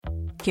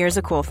Here's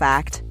a cool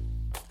fact.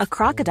 A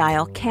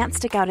crocodile can't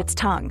stick out its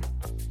tongue.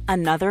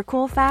 Another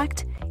cool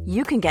fact,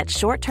 you can get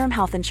short-term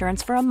health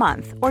insurance for a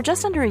month or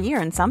just under a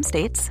year in some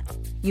states.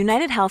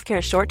 United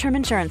Healthcare short-term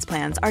insurance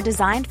plans are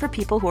designed for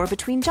people who are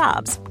between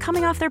jobs,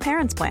 coming off their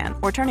parents' plan,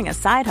 or turning a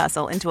side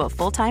hustle into a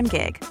full-time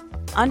gig.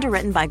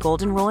 Underwritten by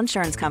Golden Rule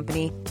Insurance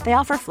Company, they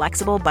offer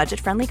flexible,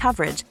 budget-friendly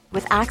coverage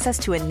with access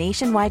to a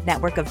nationwide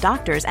network of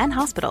doctors and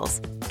hospitals.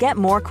 Get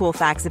more cool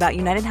facts about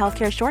United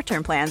Healthcare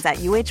short-term plans at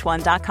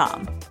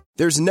uh1.com.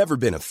 There's never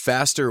been a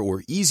faster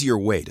or easier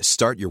way to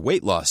start your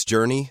weight loss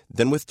journey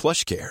than with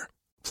PlushCare.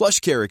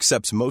 PlushCare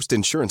accepts most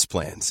insurance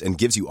plans and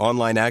gives you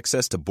online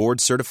access to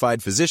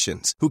board-certified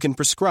physicians who can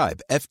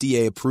prescribe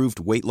FDA-approved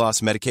weight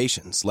loss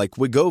medications like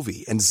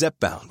Wegovy and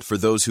Zepbound for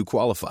those who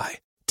qualify.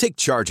 Take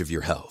charge of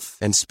your health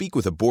and speak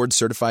with a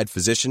board-certified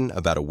physician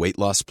about a weight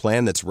loss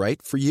plan that's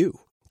right for you.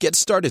 Get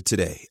started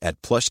today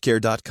at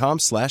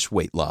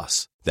plushcare.com/weight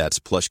loss. That's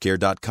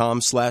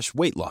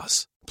plushcare.com/weight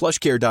loss.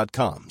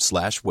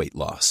 plushcare.com/weight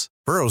loss.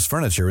 Burrow's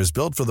furniture is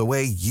built for the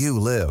way you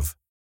live.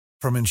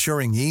 From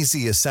ensuring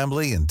easy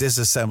assembly and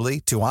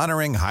disassembly to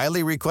honoring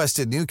highly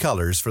requested new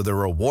colors for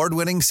their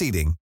award-winning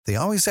seating, they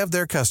always have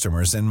their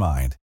customers in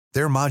mind.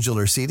 Their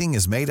modular seating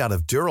is made out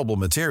of durable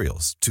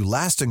materials to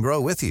last and grow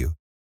with you.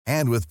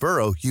 And with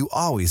Burrow, you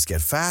always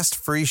get fast,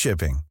 free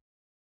shipping.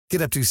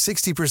 Get up to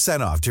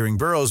 60% off during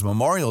Burrow's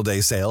Memorial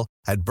Day sale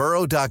at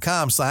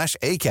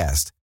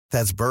burrow.com/ACAST.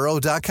 That's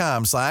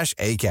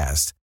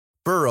burrow.com/ACAST.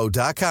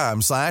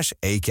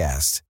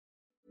 burrow.com/ACAST.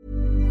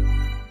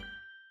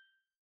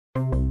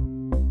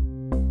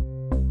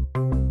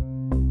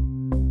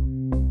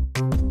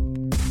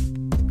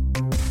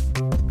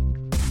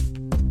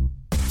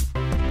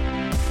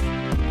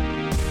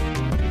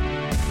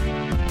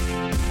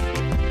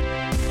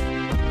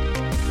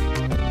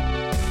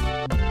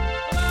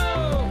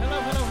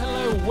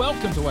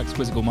 Welcome to Wax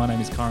Quizzical. My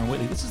name is Kyron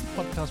Whitley. This is the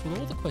podcast with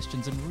all the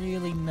questions and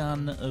really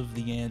none of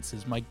the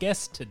answers. My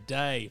guest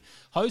today,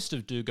 host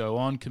of Do Go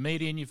On,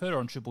 comedian, you've heard her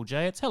on Triple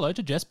J. It's hello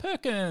to Jess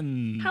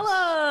Perkins.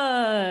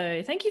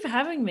 Hello. Thank you for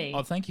having me.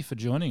 Oh, thank you for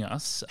joining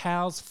us.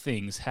 How's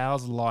things?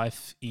 How's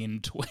life in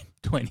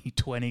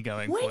 2020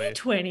 going for you?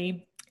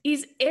 2020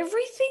 is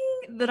everything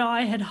that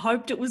I had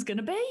hoped it was going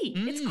to be.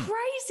 It's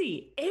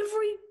crazy.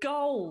 Every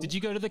goal. Did you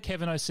go to the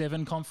Kevin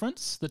 07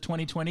 conference, the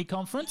 2020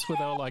 conference, where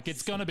they were like,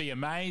 it's going to be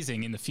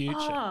amazing in the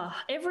future?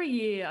 Every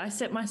year I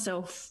set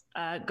myself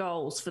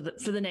goals for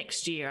the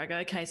next year. I go,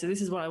 okay, so this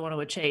is what I want to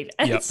achieve.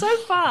 And so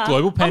far,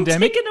 global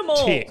pandemic, I'm ticking them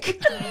all.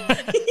 Tick.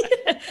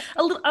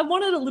 I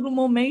wanted a little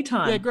more me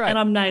time, yeah, great. And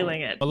I'm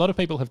nailing it. A lot of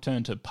people have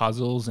turned to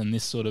puzzles and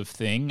this sort of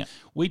thing.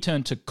 We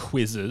turn to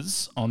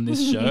quizzes on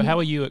this show. How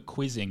are you at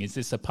quizzing? Is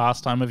this a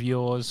pastime of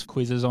yours,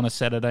 quizzes on a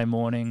Saturday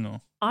morning?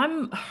 Or?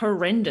 I'm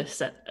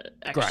horrendous at it,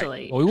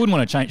 actually. Great. Well, we wouldn't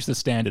want to change the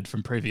standard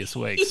from previous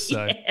weeks.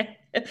 So. Yeah.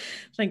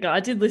 Thank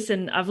God.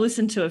 I've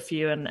listened to a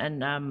few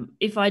and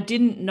if I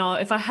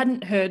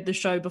hadn't heard the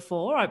show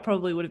before, I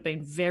probably would have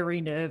been very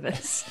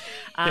nervous.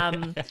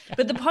 But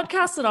the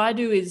podcast that I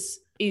do is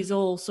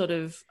all sort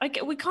of,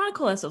 we kind of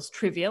call ourselves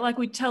trivia. Like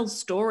we tell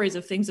stories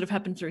of things that have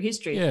happened through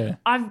history. Yeah.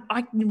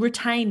 I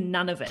retain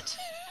none of it.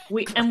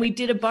 We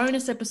did a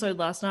bonus episode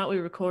last night. We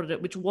recorded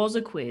it, which was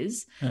a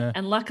quiz.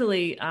 And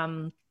luckily,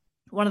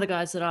 one of the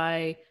guys that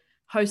I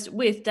host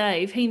with,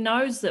 Dave, he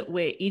knows that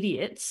we're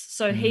idiots.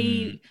 So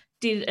he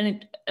did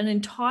an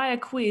entire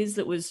quiz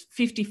that was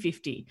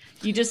 50-50.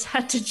 You just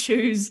had to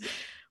choose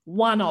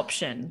one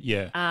option.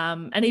 Yeah.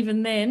 And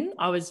even then,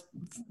 I was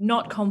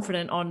not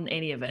confident on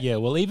any of it. Yeah,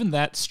 well, even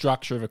that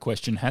structure of a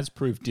question has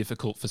proved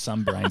difficult for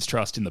some brains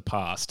trust in the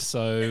past.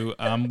 So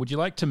would you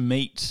like to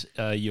meet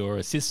your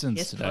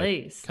assistants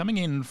today? Yes, please. Coming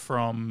in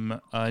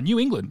from New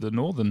England, the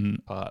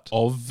northern part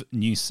of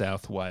New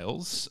South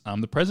Wales,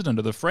 the president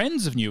of the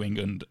Friends of New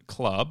England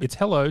Club. It's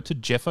hello to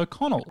Jeff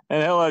O'Connell.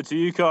 And hello to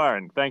you,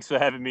 Kyron. Thanks for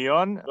having me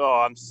on.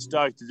 Oh, I'm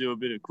stoked to do a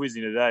bit of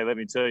quizzing today, let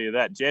me tell you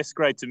that. Jess,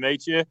 great to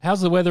meet you.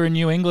 How's the weather in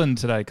New England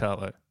today,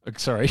 Carlo?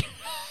 Sorry.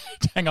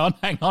 Hang on.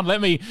 I don't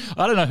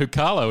know who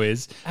Carlo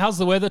is. How's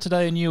the weather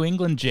today in New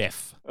England,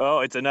 Jeff? Oh,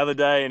 it's another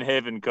day in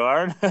heaven,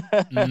 Kyron.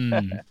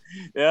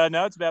 Yeah,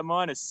 no, it's about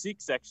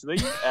 -6 actually.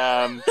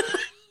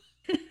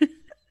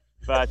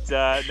 But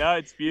no,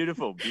 it's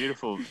beautiful,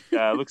 beautiful.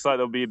 Looks like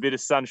there'll be a bit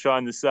of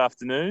sunshine this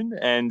afternoon.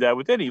 And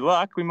with any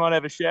luck, we might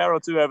have a shower or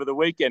two over the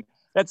weekend.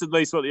 That's at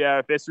least what the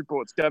RFS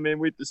reports come in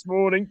with this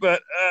morning.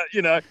 But,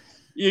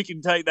 you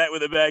can take that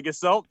with a bag of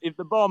salt. If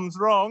the bomb's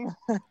wrong,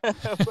 well,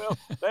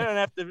 they don't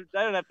have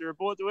to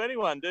report to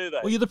anyone, do they?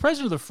 Well, you're the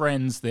president of the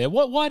Friends there.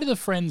 Why do the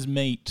Friends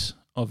meet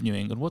of New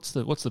England? What's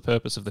the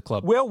purpose of the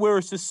club? Well, we're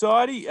a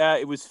society.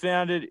 It was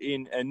founded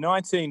in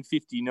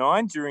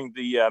 1959 during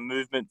the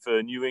movement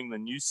for New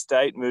England New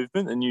State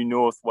movement, the New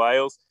North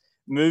Wales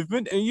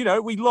movement.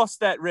 And, we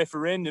lost that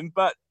referendum,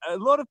 but a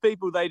lot of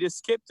people, they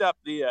just kept up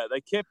the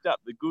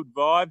good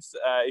vibes,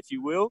 if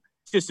you will.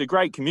 just a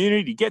great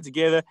community to get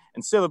together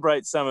and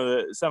celebrate some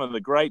of the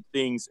great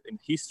things in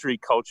history,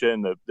 culture,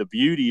 and the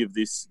beauty of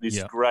this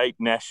great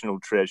national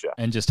treasure.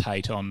 And just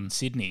hate on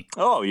Sydney.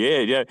 Oh,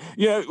 yeah.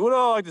 You know, what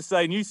I like to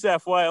say, New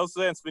South Wales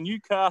stands for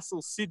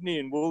Newcastle, Sydney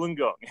and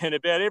Wollongong. And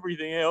about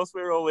everything else,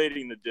 we're all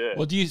eating the dirt.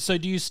 Well, do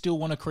you still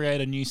want to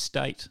create a new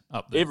state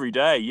up there? Every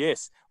day,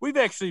 yes. We've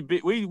actually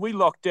we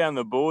locked down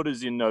the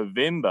borders in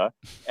November,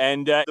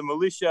 and the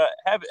militia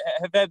have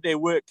had their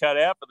work cut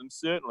out for them,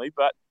 certainly,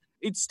 but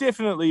it's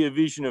definitely a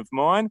vision of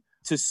mine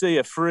to see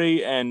a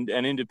free and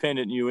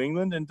independent New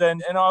England, and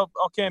I'll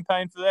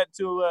campaign for that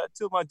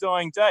till my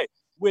dying day,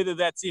 whether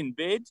that's in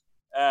bed,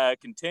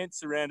 content,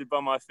 surrounded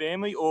by my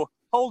family, or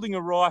holding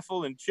a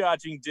rifle and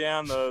charging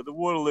down the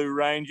Waterloo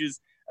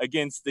Ranges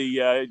against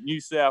the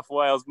New South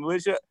Wales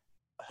militia.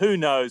 Who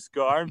knows,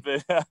 Kyron,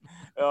 but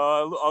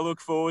I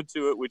look forward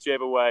to it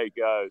whichever way it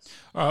goes.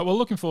 All right, well,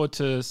 looking forward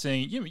to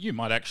seeing you. You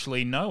might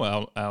actually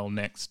know our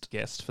next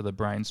guest for the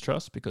Brains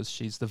Trust because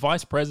she's the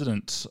Vice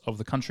President of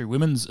the Country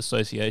Women's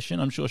Association.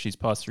 I'm sure she's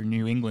passed through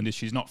New England if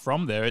she's not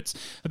from there. It's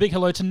a big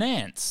hello to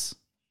Nance.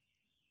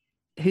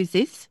 Who's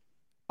this?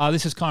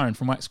 This is Kyron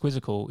from Wax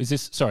Quizzical.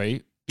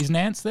 Is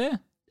Nance there?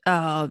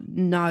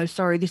 No,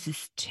 sorry, this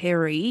is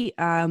Terry.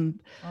 So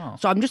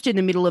I'm just in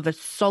the middle of a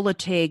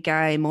solitaire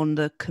game on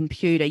the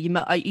computer.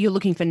 You're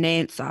looking for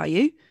Nance, are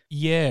you?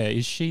 Yeah,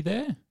 is she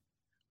there?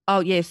 Oh,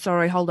 yeah,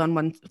 sorry, hold on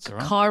one. All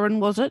right. Kyron,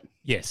 was it?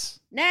 Yes.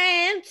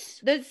 Nance,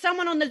 there's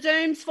someone on the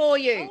Zooms for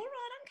you. All right,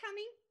 I'm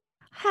coming.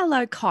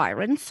 Hello,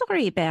 Kyron.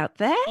 Sorry about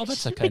that. Oh,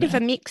 that's okay. Bit of a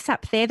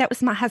mix-up there. That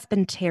was my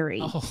husband,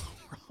 Terry. Oh,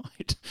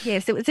 right.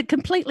 Yes, it was a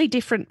completely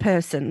different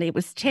person. It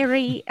was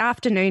Terry.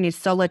 Afternoon is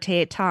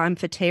solitaire time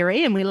for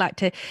Terry, and we like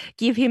to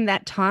give him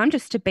that time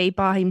just to be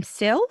by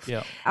himself.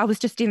 Yeah. I was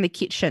just in the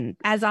kitchen,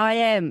 as I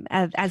am,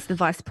 as the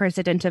Vice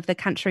President of the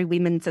Country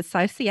Women's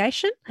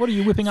Association. What are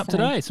you whipping up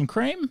today? Some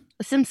cream?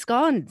 Some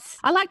scones.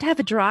 I like to have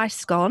a dry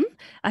scone.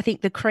 I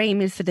think the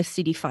cream is for the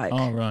city folk.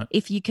 Oh, right.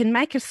 If you can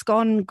make a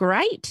scone,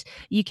 great.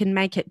 You can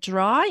make it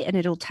dry and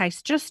it'll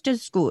taste just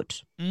as good.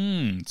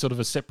 Sort of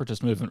a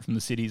separatist movement from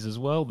the cities as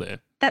well there.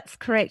 That's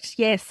correct.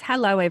 Yes.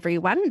 Hello,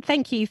 everyone.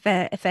 Thank you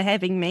for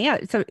having me.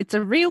 It's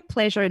a real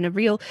pleasure and a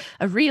real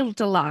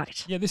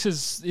delight. Yeah, this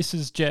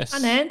is Jess. Hi,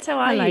 Nance. How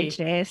are you? Hello,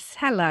 Jess.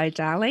 Hello,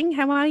 darling.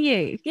 How are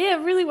you?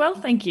 Yeah, really well,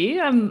 thank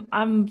you.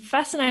 I'm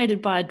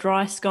fascinated by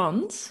dry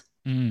scones.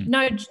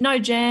 No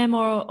jam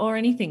or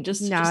anything.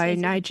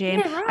 No jam.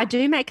 Yeah, right. I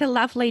do make a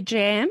lovely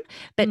jam,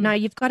 but no,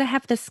 you've got to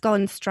have the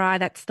scones dry.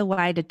 That's the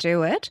way to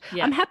do it.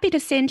 Yeah. I'm happy to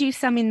send you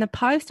some in the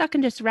post. I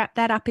can just wrap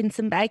that up in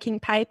some baking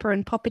paper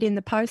and pop it in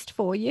the post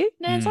for you.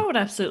 Nance, I would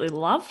absolutely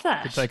love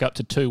that. Could take up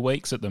to 2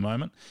 weeks at the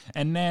moment.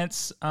 And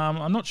Nance,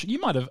 I'm not sure,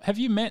 you might have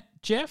you met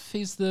Jeff?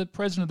 He's the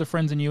president of the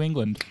Friends of New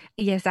England.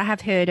 Yes, I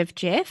have heard of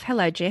Jeff.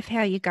 Hello, Jeff. How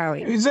are you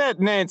going? Is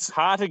that Nance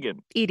Hart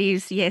again? It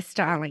is, yes,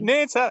 darling.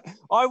 Nance Hart.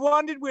 I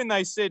wondered when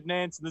they said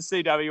Nance in the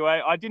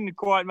CWA, I didn't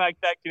quite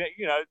make that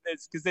connection,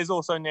 because there's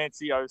also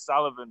Nancy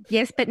O'Sullivan.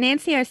 Yes, but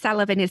Nancy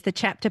O'Sullivan is the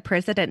chapter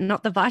president,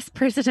 not the vice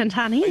president,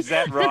 honey. Is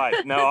that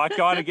right? No, I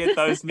kind of get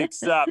those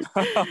mixed up.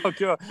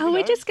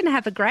 We're just going to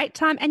have a great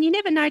time. And you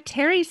never know,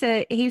 Terry's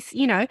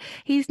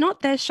he's not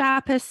the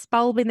sharpest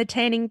bulb in the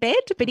tanning bed,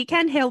 but he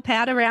can help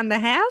out around the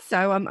house,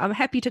 so I'm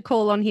happy to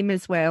call on him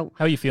as well.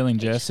 How are you feeling,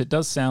 Jess? It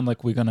does sound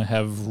like we're going to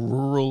have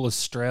rural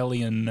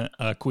Australian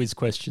quiz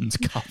questions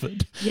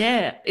covered.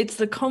 Yeah, it's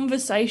the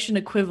conversation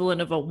equivalent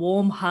of a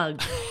warm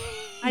hug.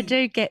 I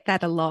do get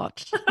that a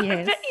lot.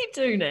 Yes. I bet you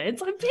do,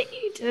 Nance. I bet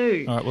you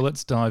do. All right, well,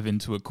 let's dive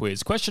into a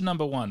quiz. Question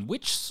number 1.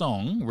 Which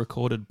song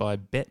recorded by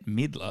Bette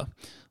Midler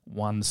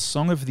won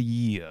Song of the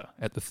Year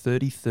at the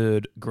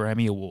 33rd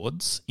Grammy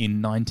Awards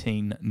in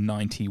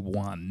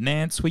 1991?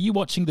 Nance, were you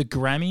watching the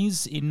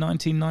Grammys in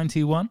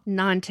 1991?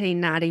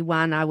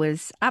 1991, I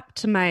was up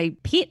to my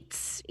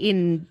pits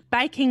in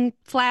baking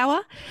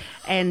flour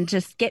and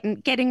just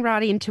getting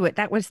right into it.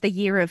 That was the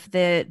year of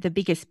the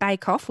biggest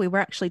bake-off. We were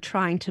actually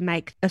trying to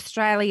make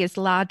Australia's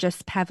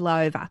largest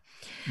pavlova.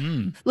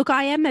 Look,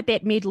 I am a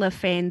Bette Midler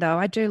fan, though.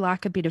 I do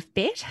like a bit of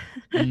Bette.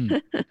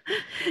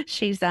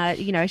 She's,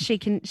 she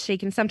can.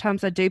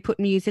 Sometimes I do put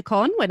music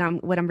on when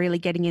I'm really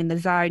getting in the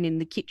zone in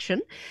the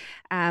kitchen.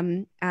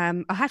 I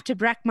have to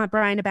rack my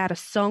brain about a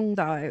song,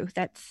 though.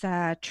 That's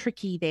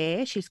tricky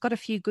there. She's got a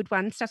few good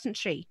ones, doesn't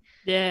she?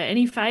 Yeah.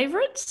 Any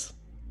favourites?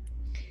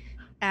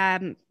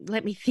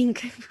 Let me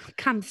think. What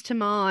comes to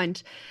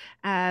mind?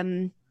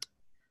 I'll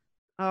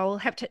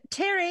have to.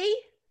 Terry,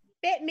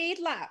 Bette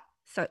Midler.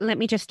 So let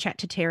me just chat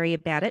to Terry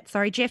about it.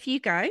 Sorry, Jeff, you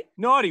go.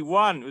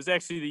 91 was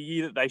actually the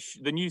year that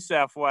the New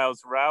South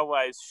Wales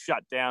Railways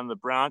shut down the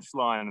branch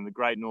line and the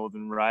Great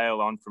Northern Rail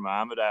on from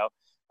Armidale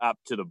up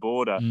to the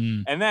border.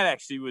 And that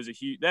actually was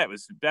that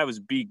was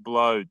a big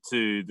blow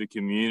to the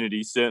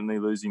community, certainly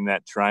losing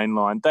that train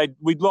line.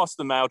 We'd lost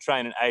the mail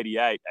train in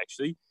 88,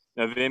 actually.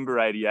 November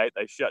 88,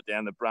 they shut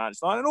down the branch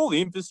line and all the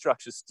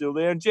infrastructure's still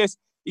there. And Jess,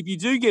 if you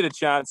do get a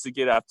chance to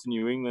get up to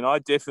New England, I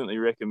definitely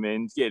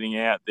recommend getting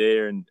out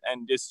there and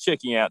just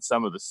checking out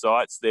some of the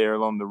sites there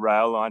along the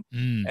rail line.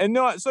 And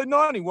so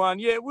 91,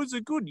 yeah, it was a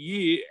good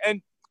year.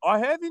 And I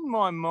have in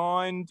my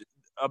mind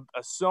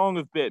a song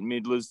of Bette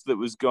Midler's that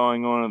was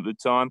going on at the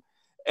time.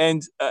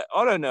 And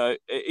I don't know,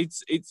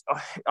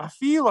 I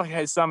feel like it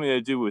has something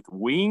to do with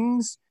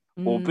wings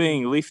or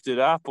being lifted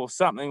up or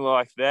something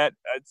like that.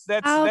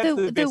 That's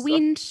the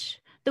best.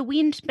 The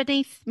wind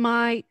beneath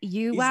my,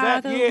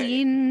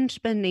 wind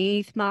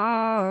beneath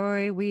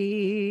my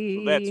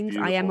wings. Well, that's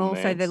beautiful, I am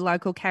also Nance. the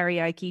local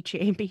karaoke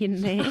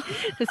champion there.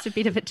 Just a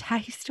bit of a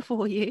taste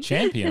for you.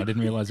 Champion? I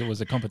didn't realise it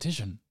was a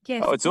competition.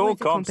 Yes, Oh, it's all always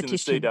a comps in the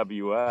competition.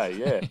 CWA,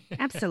 yeah.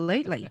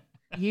 Absolutely.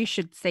 You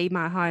should see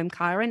my home,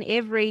 Kyron.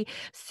 Every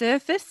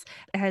surface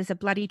has a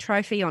bloody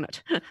trophy on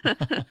it.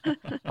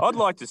 I'd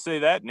like to see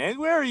that, Nance.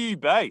 Where are you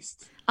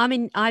based? I'm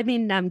in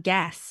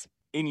Gas.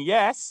 In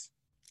Yass?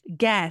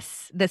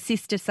 Gas, the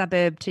sister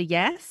suburb to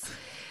Yass,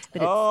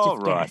 but it's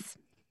just right. Gas.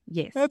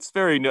 Yes.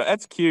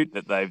 That's cute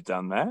that they've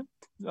done that.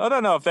 I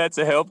don't know if that's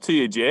a help to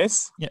you,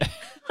 Jess. Yeah.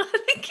 I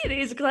think it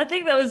is, because I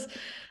think there was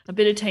a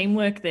bit of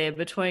teamwork there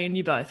between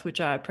you both, which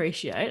I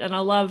appreciate. And I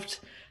loved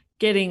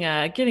getting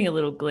a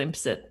little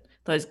glimpse at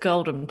those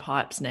golden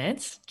pipes,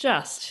 Nance.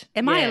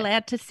 Am I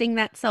allowed to sing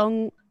that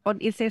song? Or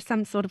is there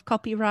some sort of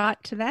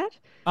copyright to that?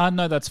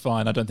 No, that's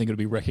fine. I don't think it'll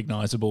be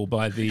recognisable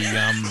by the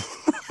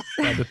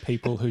by the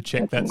people who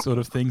check that sort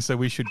of thing, so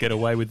we should get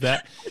away with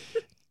that.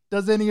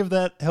 Does any of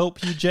that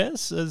help you,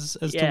 Jess, as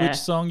to which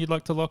song you'd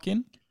like to lock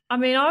in? I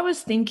mean, I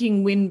was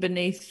thinking Wind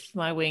Beneath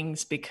My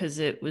Wings because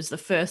it was the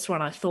first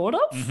one I thought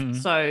of. Mm-hmm.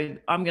 So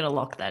I'm going to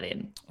lock that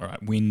in. All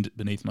right, Wind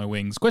Beneath My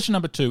Wings. Question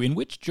number 2. In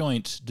which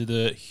joint do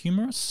the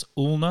humerus,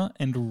 ulna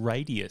and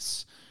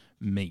radius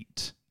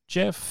meet?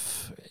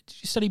 Jeff, did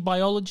you study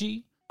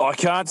biology? I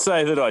can't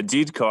say that I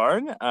did,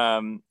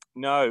 Kyron.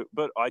 No,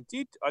 but I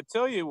did. I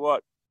tell you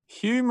what,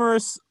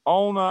 humerus,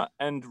 ulna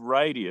and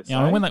radius.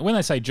 Yeah, I mean, when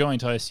they say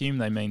joint, I assume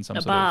they mean some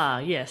A sort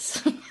bar,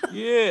 yes.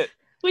 Yeah.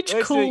 Which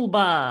Actually, cool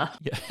bar.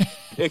 Yeah.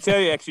 I tell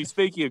you, actually,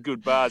 speaking of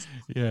good bars,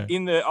 Yeah.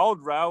 in the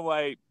old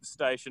railway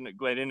station at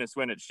Glen Innes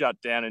when it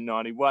shut down in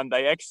 91,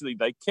 they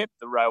kept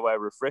the railway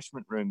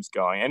refreshment rooms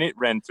going, and it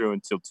ran through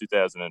until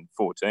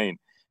 2014.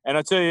 And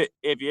I tell you,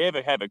 if you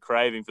ever have a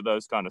craving for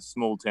those kind of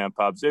small town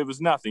pubs, there was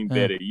nothing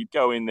better. You'd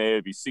go in there,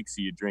 it'd be 6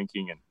 of you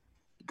drinking, and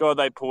God,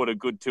 they poured a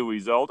good 2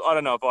 years old. I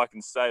don't know if I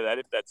can say that,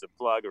 if that's a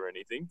plug or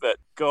anything, but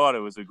God, it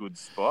was a good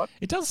spot.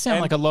 It does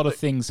sound like a lot of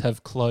things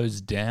have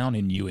closed down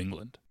in New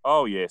England.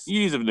 Oh, yes.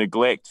 Years of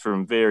neglect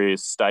from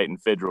various state and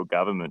federal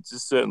governments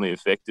has certainly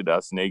affected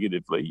us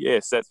negatively.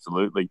 Yes,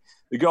 absolutely.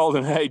 The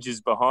golden age is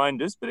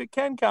behind us, but it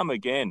can come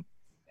again.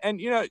 And,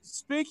 you know,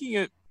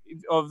 speaking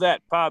of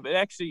that pub, it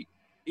actually,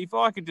 if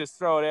I could just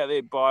throw it out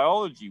there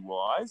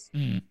biology-wise,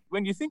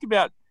 when you think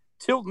about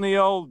tilting the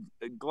old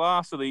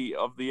glass of the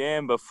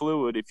amber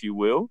fluid, if you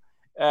will,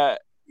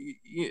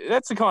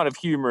 that's a kind of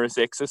humorous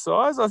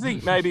exercise. I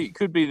think maybe it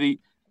could be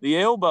the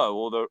elbow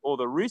or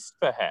the wrist,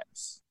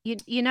 perhaps.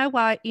 You know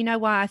why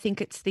I think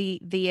it's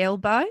the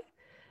elbow?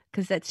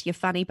 Because that's your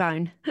funny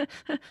bone.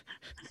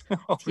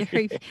 Oh, your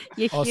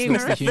Oh, so it's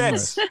humerus. the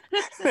humerus.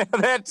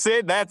 That's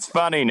it. That's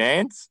funny,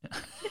 Nance.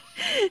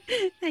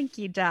 Thank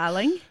you,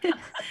 darling.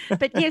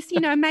 But yes,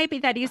 maybe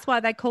that is why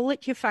they call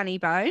it your funny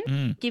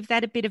bone. Give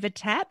that a bit of a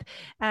tap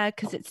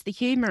because it's the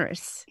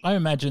humerus. I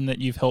imagine that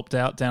you've helped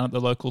out down at the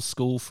local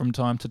school from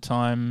time to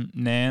time,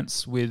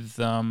 Nance, with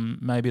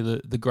maybe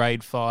the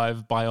grade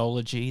 5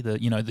 biology, the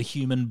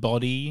human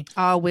body.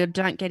 Oh, well,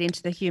 don't get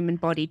into the human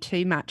body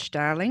too much,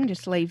 darling.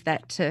 Just leave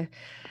that to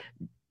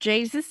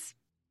Jesus.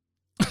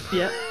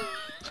 Yeah.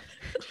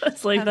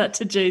 Let's leave that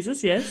to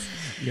Jesus, yes.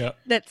 Yeah.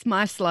 That's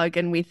my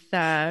slogan with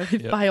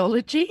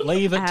biology.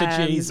 Leave it to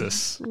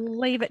Jesus.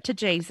 Leave it to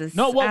Jesus.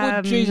 Not what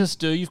would Jesus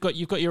do? You've got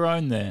your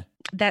own there.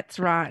 That's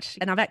right.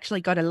 And I've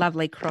actually got a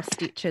lovely cross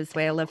stitch as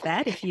well of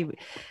that. If you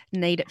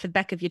need it for the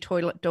back of your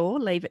toilet door,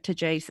 leave it to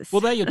Jesus. Well,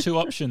 they're your two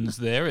options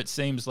there. It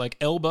seems like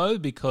elbow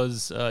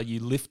because you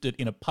lift it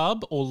in a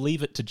pub, or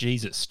leave it to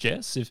Jesus,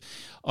 Jess, if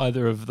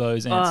either of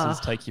those answers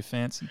take your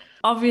fancy.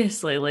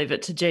 Obviously, leave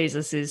it to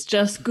Jesus is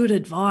just good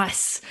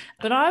advice.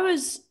 But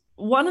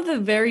one of the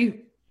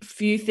very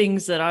few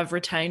things that I've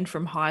retained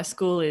from high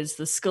school is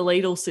the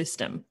skeletal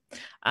system.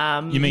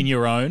 You mean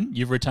your own?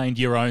 You've retained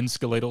your own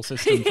skeletal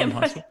system from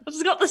high school?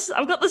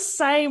 I've got the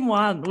same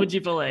one, would you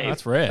believe? Oh,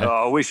 that's rare.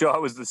 Oh, I wish I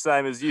was the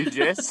same as you,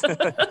 Jess.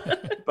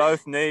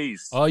 Both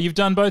knees. Oh, you've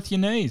done both your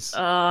knees.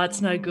 Oh,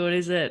 it's no good,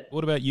 is it?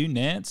 What about you,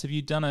 Nance? Have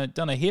you done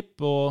a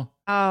hip or?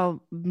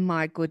 Oh,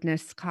 my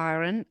goodness,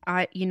 Kyron.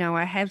 I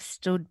have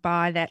stood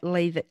by that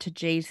leave it to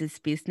Jesus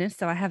business,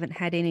 so I haven't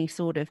had any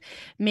sort of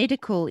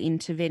medical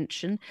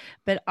intervention.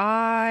 But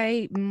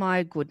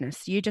my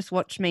goodness, you just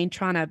watch me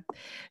trying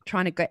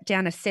to get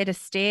down a set of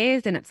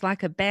stairs, and it's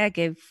like a bag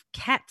of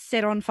cats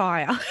set on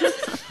fire.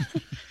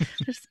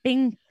 Just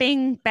bing,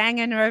 bing,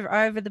 banging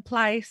over the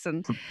place.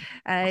 And,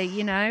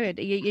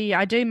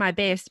 I do my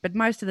best, but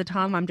most of the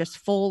time I'm just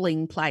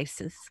falling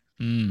places.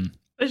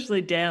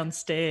 especially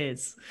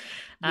downstairs.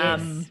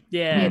 Yes.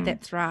 Yeah,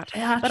 that's right.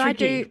 They are But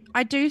tricky.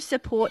 I do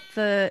support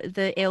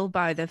the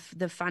elbow,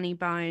 the funny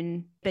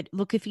bone. But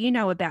look, if you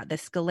know about the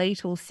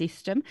skeletal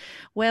system,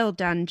 well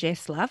done,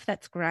 Jess, love.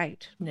 That's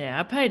great. Yeah,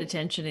 I paid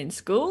attention in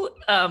school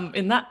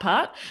in that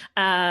part.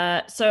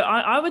 So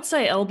I would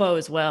say elbow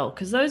as well,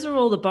 because those are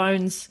all the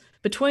bones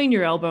between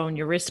your elbow and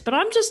your wrist. But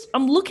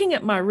I'm looking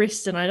at my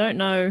wrist and I don't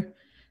know.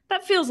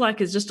 That feels like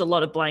there's just a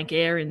lot of blank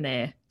air in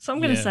there. So I'm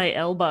going to Yeah. say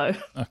elbow.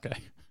 Okay.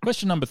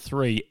 Question number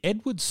 3.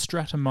 Edward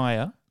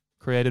Stratemeyer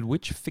created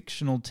which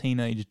fictional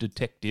teenage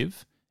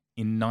detective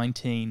in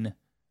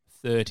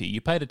 1930? You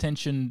paid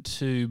attention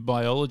to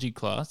biology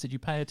class. Did you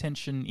pay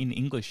attention in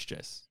English,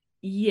 Jess?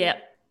 Yeah.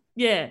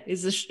 Yeah,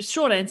 is the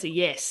short answer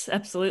yes.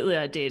 Absolutely,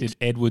 I did. Did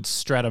Edward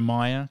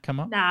Stratemeyer come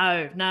up? No,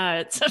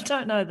 I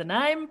don't know the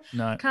name.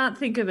 No. Can't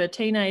think of a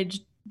teenage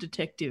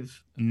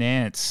detective.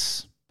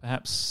 Nance.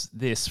 Perhaps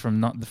this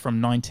from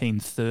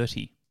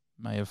 1930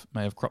 may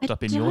have cropped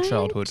up in your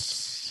childhood.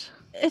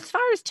 As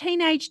far as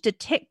teenage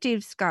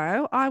detectives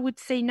go, I would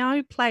see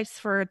no place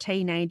for a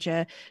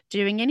teenager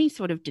doing any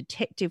sort of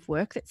detective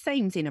work. That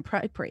seems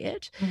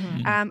inappropriate.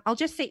 Mm-hmm. I'll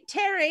just say,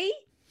 Terry,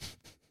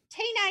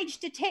 teenage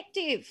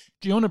detective.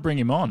 Do you want to bring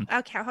him on?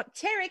 Okay,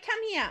 Terry,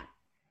 come here.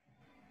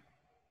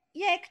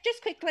 Yeah,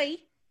 just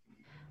quickly.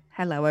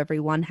 Hello,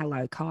 everyone.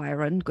 Hello,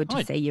 Kyron. Good to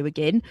Hi. see you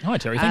again. Hi,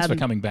 Terry. Thanks for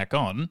coming back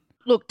on.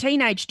 Look,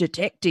 teenage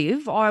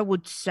detective, I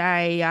would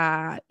say,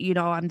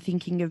 I'm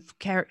thinking of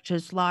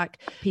characters like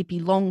Pippi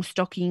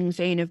Longstockings,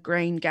 Anne of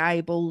Green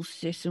Gables.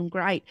 There's some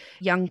great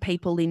young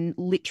people in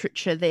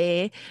literature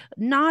there.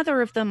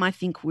 Neither of them, I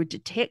think, were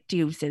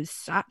detectives as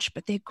such,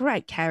 but they're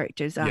great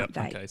characters, aren't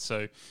they? Okay,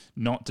 so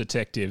not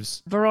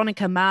detectives.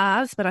 Veronica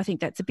Mars, but I think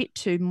that's a bit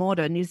too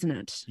modern, isn't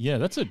it? Yeah,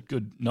 that's a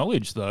good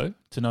knowledge, though,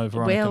 to know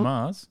Veronica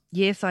Mars.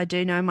 Yes, I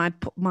do know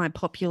my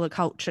popular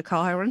culture,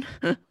 Kyron.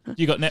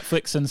 You got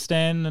Netflix and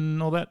Stan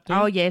and all that too?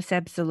 Oh, yes,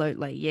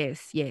 absolutely.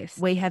 Yes.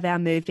 We have our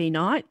movie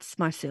nights,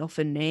 myself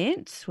and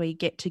Nance. We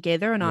get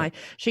together and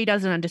she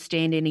doesn't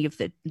understand any of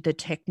the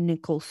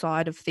technical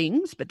side of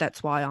things, but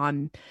that's why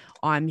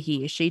I'm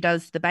here. She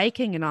does the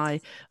baking and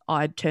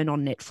I turn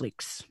on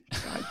Netflix.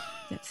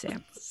 So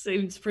that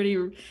seems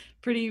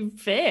pretty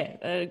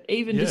fair.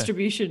 Even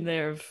distribution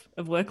there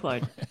of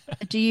workload.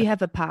 Do you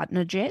have a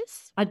partner,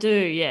 Jess? I do,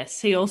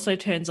 yes. He also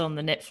turns on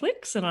the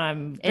Netflix and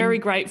I'm very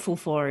grateful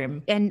for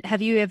him. And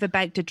have you ever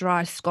baked a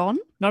dry scone?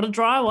 Not a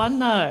dry one,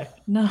 no.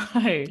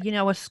 You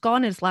know, a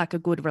scone is like a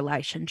good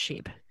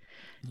relationship.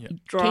 Yep.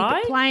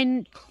 Dry? Keep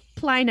it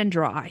plain and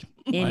dry.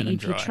 And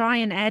if you try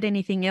and add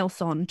anything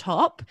else on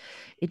top,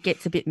 it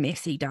gets a bit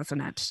messy,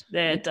 doesn't it?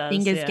 Yeah, it does.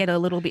 Fingers get a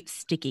little bit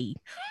sticky.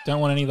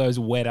 Don't want any of those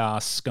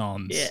wet-ass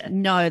scones. Yeah.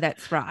 No,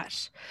 that's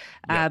right.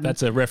 Yeah,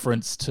 that's a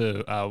reference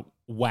to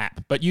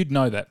WAP, but you'd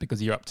know that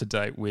because you're up to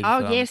date with...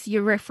 yes,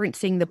 you're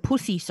referencing the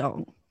Pussy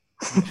song.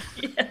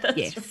 Yeah,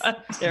 that's right,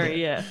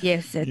 Terry, yeah.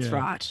 Yes, that's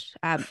right.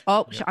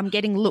 I'm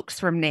getting looks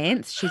from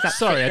Nance. She's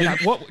upset. Sorry,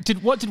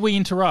 what did we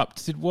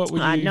interrupt? What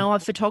were you... No,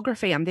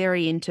 photography. I'm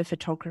very into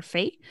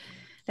photography.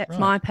 That's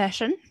my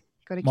passion.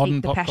 Got to Modern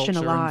keep the pop passion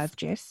culture alive,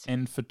 Jess.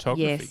 And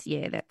photography. Yes,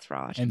 yeah, that's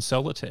right. And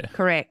solitaire.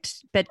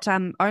 Correct. But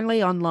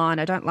only online.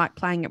 I don't like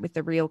playing it with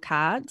the real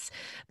cards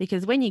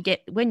because when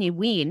you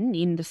win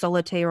in the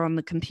solitaire on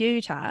the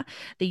computer,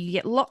 you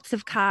get lots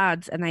of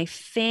cards and they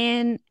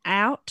fan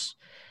out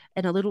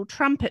and a little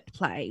trumpet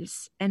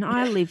plays. And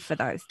I live for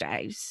those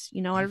days.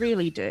 You know, I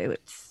really do.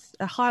 It's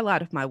a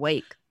highlight of my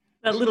week.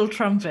 That little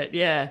trumpet,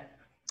 yeah.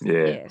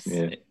 Yeah.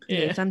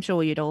 Yes, I'm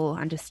sure you'd all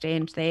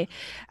understand there.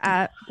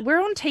 We're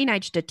on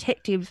teenage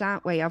detectives,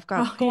 aren't we? I've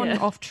gone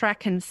off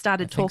track and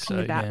started talking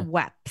about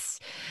WAPs.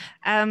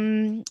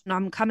 I'm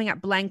coming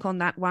up blank on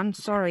that one.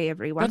 Sorry,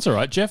 everyone. That's all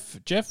right.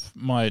 Jeff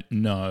might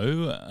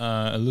know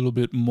a little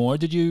bit more.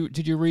 Did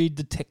you read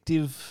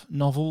detective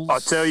novels? I'll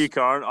tell you,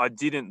 Karen, I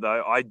didn't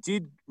though. I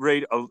did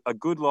read a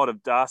good lot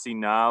of Darcy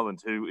Narland,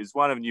 who is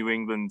one of New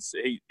England's.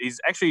 He's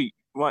actually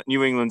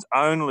New England's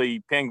only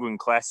Penguin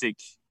Classic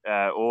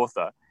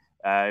author.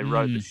 He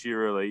wrote the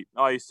Shirley.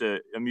 I used to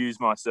amuse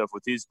myself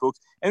with his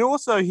books, and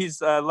also his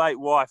late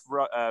wife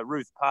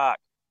Ruth Park.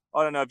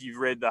 I don't know if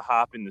you've read The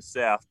Harp in the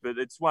South, but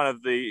it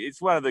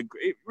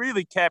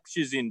really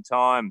captures in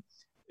time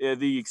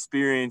the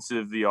experience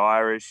of the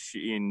Irish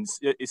in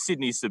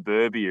Sydney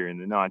suburbia in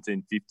the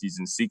 1950s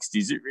and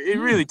 60s. It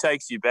really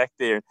takes you back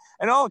there.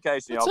 And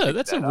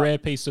that's a rare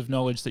piece of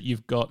knowledge that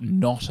you've got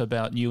not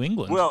about New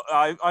England. Well,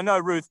 I know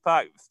Ruth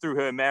Park through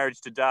her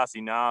marriage to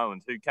Darcy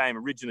Narland, who came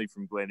originally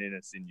from Glen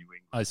Innes in New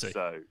England. I see.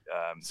 So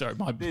sorry,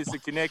 there's a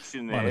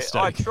connection there. Mistake.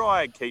 I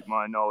try and keep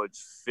my knowledge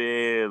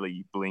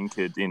fairly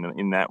blinkered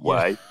in that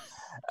way.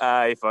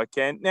 If I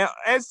can. Now,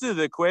 as to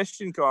the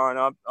question, Corin,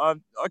 I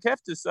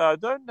have to say I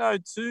don't know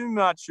too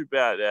much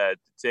about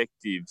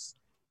detectives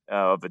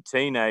of a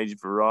teenage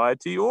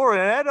variety or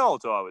an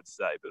adult, I would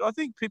say. But I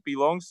think Pippi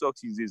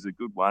Longstockings is a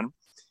good one.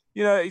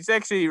 You know,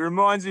 it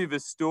reminds me of a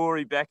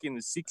story back in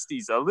the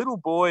 60s. A little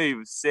boy who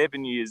was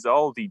 7 years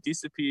old, he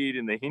disappeared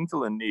in the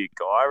hinterland near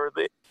Gyra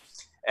there.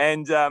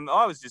 And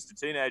I was just a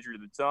teenager at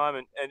the time,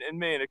 and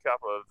me and a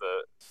couple of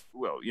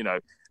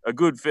a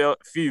good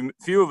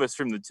few of us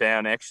from the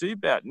town, actually,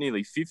 about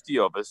nearly 50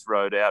 of us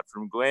rode out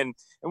from Glen,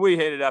 and we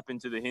headed up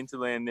into the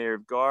hinterland there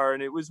of Gyra,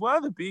 and it was one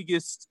of the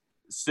biggest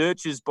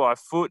searches by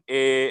foot,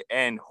 air,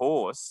 and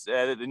horse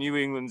that the New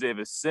England's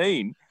ever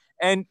seen.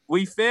 And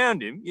we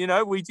found him,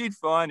 we did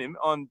find him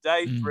on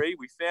day 3.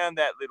 We found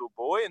that little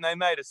boy, and they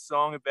made a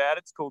song about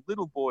it. It's called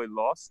Little Boy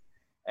Lost.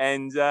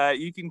 And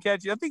you can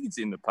catch it. I think it's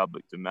in the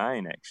public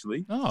domain,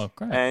 actually. Oh,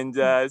 great. And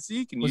so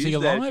you can use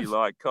that if you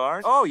like,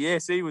 Kyron. Oh,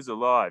 yes, he was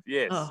alive.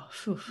 Yes. Oh,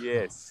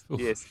 yes.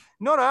 Yes.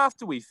 Not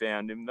after we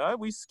found him, though.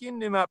 We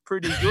skinned him up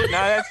pretty good.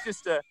 No,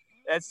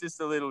 that's just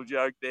a little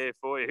joke there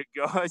for you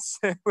guys.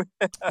 There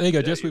you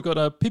go, Jess. We've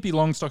got Pippi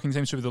Longstocking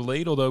seems to be the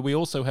lead, although we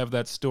also have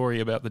that story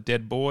about the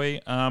dead boy.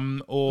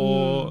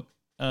 Or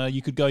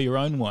you could go your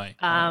own way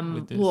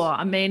with this. Well,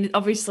 I mean,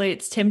 obviously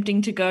it's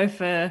tempting to go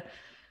for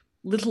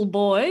little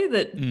boy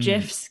that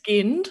Jeff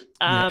skinned.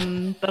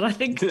 But I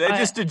think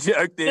just a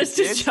joke there.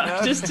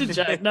 Just a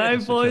joke. No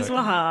boys were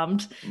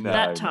harmed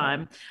that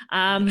time.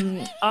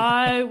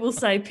 I will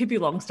say Pippi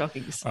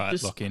Longstockings. All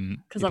right, lock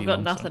in. Because I've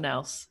got nothing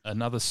else.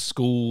 Another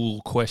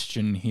school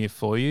question here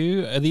for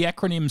you. The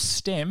acronym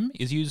STEM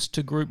is used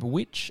to group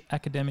which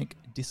academic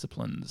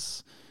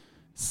disciplines?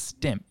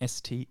 STEM,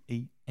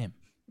 S-T-E-M.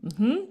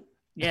 Mm-hmm.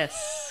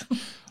 Yes.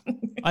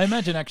 I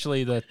imagine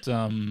actually that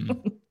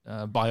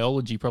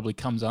biology probably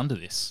comes under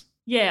this.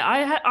 Yeah,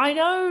 I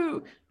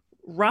know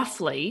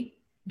roughly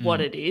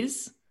what it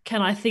is.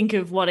 Can I think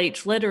of what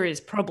each letter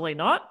is? Probably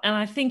not. And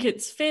I think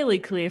it's fairly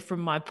clear from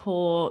my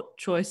poor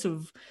choice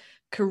of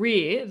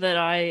career that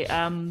I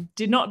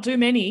did not do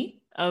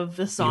many of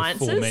the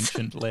sciences. The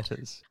aforementioned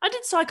letters. I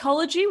did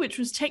psychology, which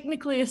was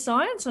technically a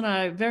science, and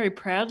I very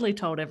proudly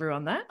told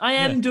everyone that. I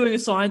am doing a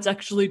science,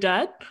 actually,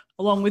 Dad,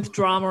 along with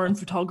drama and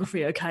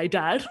photography. Okay,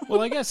 Dad.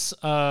 Well, I guess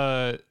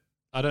I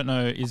don't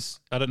know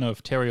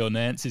if Terry or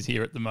Nance is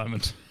here at the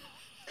moment.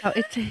 Oh,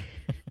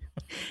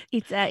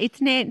 it's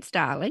Nance,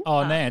 darling.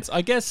 Oh, Nance.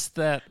 I guess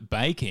that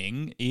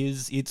baking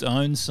is its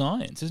own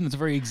science, isn't it? It's a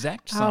very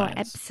exact science. Oh,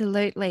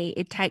 absolutely.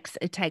 It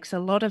takes a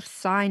lot of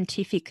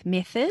scientific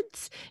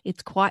methods.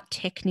 It's quite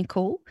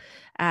technical,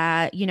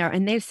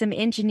 and there's some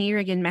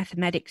engineering and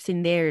mathematics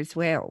in there as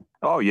well.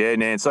 Oh, yeah,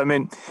 Nance. I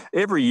mean,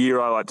 every year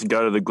I like to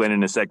go to the Glen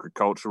Innes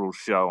Agricultural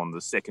Show on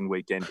the second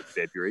weekend of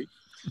February,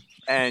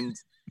 and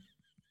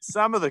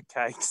some of the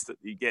cakes that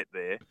you get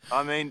there,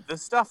 I mean, the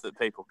stuff that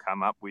people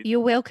come up with. You're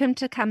welcome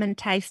to come and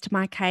taste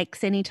my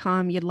cakes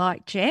anytime you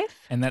like,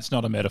 Jeff. And that's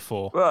not a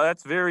metaphor. Well,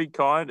 that's very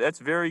kind. That's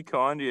very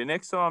kind of you.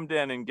 Next time I'm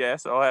down in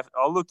Gas,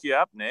 I'll look you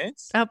up,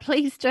 Nance. Oh,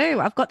 please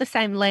do. I've got the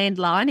same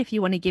landline if you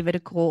want to give it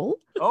a call.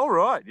 All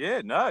right.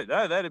 Yeah, no,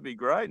 that'd be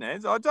great,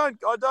 Nance. I don't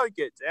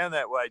get down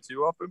that way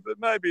too often, but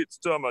maybe it's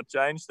time I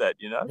change that,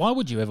 Why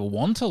would you ever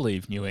want to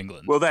leave New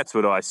England? Well, that's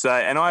what I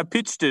say. And I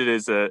pitched it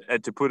as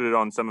to put it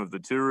on some of the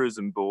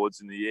tourism boards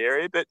in the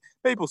area, but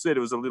people said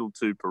it was a little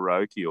too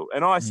parochial.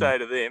 And I say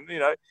to them,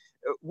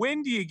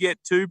 when do you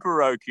get too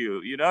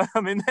parochial?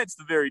 I mean, that's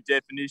the very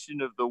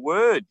definition of the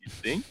word, you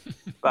think.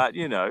 But,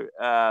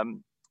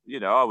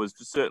 I was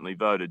certainly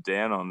voted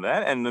down on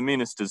that, and the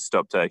ministers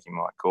stopped taking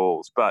my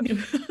calls. But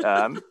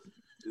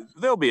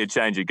there'll be a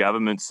change of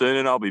government soon,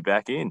 and I'll be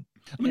back in.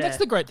 I mean, that's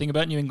the great thing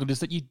about New England is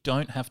that you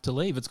don't have to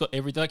leave. It's got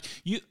everything.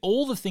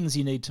 All the things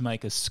you need to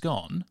make a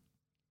scone,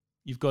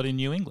 you've got in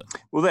New England.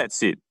 Well,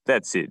 that's it.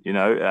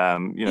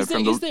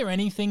 Is there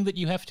anything that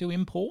you have to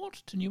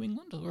import to New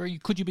England, or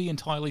could you be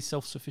entirely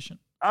self-sufficient?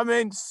 I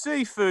mean,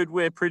 seafood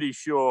we're pretty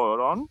short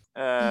on,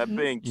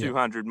 being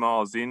 200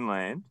 miles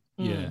inland.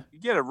 Yeah. You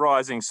get a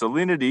rising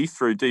salinity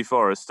through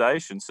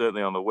deforestation,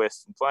 certainly on the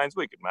Western Plains.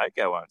 We could make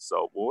our own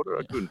salt water.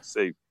 I couldn't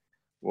see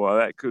why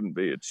that couldn't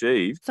be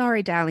achieved.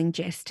 Sorry, darling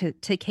Jess, to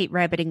keep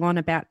rabbiting on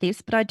about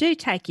this, but I do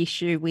take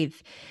issue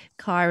with,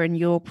 Kyron,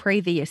 your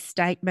previous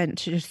statement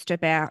just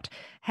about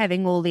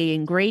having all the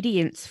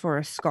ingredients for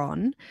a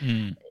scone.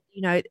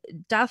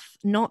 Doth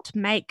not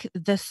make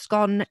the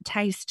scone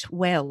taste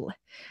well.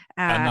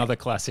 Another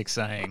classic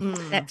saying.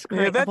 That's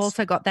correct. I've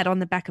also got that on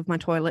the back of my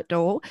toilet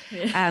door.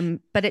 Yeah.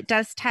 But it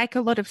does take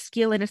a lot of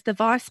skill. And as the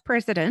vice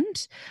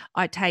president,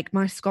 I take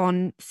my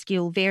scone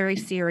skill very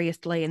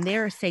seriously. And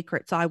there are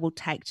secrets I will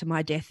take to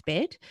my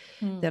deathbed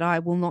that I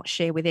will not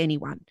share with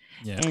anyone.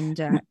 Yeah.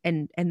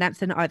 And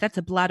that's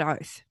a blood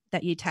oath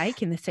that you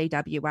take in the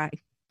CWA.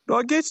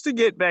 I guess to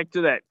get back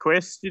to that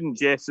question,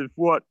 Jess, of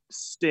what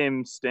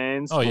STEM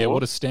stands for. Oh, yeah,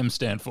 what does STEM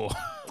stand for?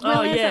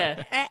 Well,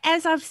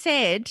 as I've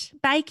said,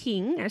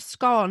 baking a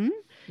scone,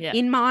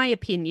 in my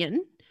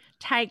opinion,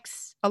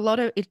 takes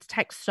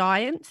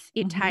science,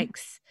 it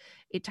takes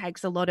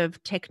a lot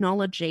of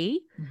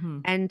technology,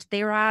 and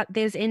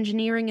there's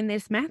engineering and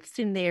there's maths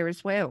in there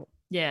as well.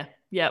 Yeah,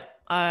 yep.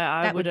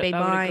 I would be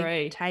my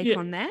agree. Take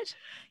on that.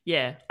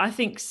 Yeah, I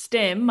think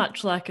STEM,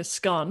 much like a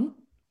scone,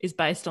 is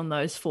based on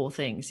those 4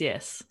 things,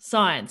 yes.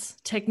 Science,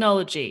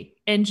 technology,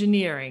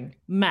 engineering,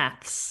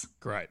 maths.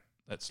 Great.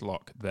 Let's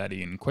lock that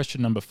in.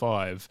 Question number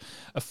 5.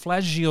 A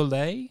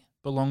flageolet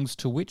belongs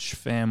to which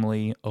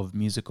family of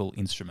musical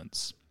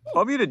instruments?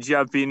 I'm going to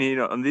jump in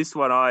here on this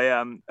one.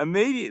 I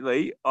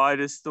immediately I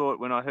just thought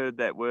when I heard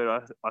that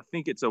word, I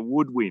think it's a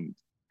woodwind,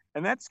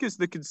 and that's because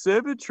the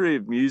Conservatory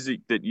of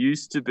Music that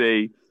used to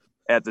be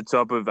at the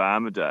top of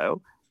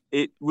Armidale,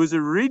 it was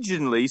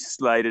originally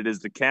slated as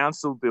the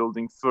council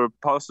building for a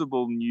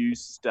possible new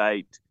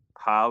state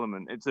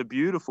parliament. It's a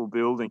beautiful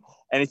building,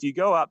 and if you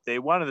go up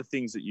there, one of the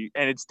things that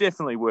and it's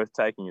definitely worth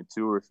taking a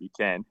tour if you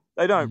can.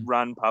 They don't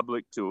run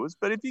public tours,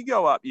 but if you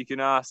go up, you can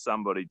ask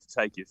somebody to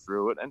take you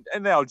through it,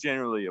 and they'll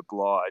generally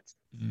oblige.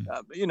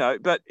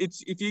 But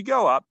if you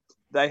go up,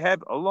 they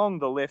have along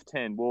the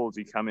left-hand walls.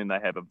 You come in, they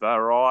have a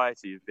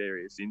variety of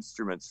various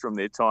instruments from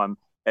their time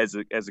as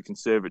a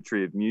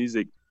Conservatory of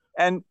Music,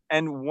 and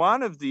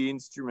one of the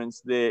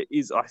instruments there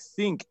is, I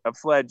think, a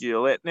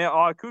flageolet.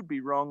 Now, I could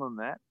be wrong on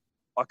that.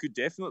 I could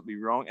definitely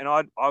be wrong, and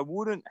I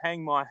wouldn't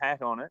hang my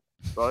hat on it.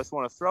 But I just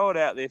want to throw it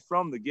out there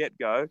from the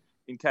get-go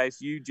in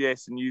case you,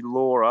 Jess, and you,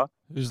 Laura.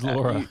 Who's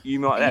Laura?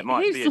 That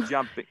might be a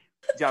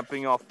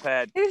jumping off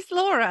pad. Who's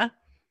Laura?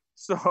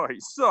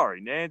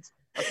 Sorry, Nance.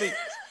 I think.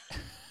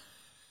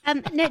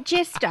 Now,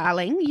 Jess,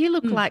 darling, you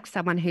look like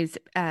someone who's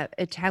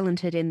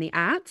talented in the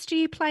arts. Do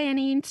you play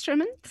any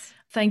instruments?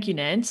 Thank you,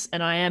 Nance.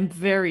 And I am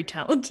very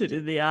talented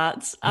in the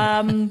arts.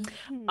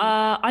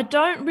 I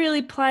don't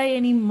really play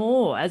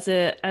anymore. As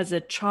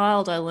a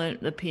child, I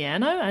learnt the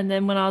piano. And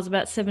then when I was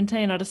about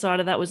 17, I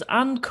decided that was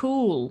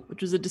uncool,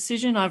 which was a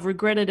decision I've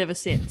regretted ever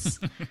since.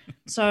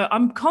 So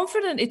I'm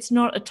confident it's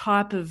not a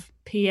type of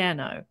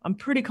piano. I'm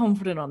pretty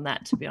confident on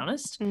that, to be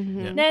honest.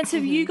 Yeah. Nance,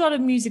 have you got a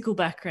musical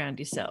background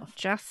yourself?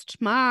 Just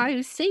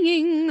my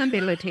singing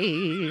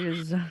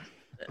abilities.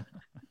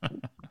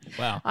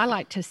 Wow. I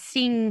like to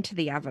sing to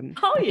the oven.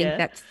 Oh, I think yeah.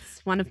 that's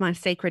one of my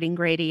secret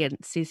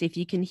ingredients is if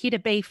you can hit a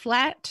B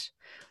flat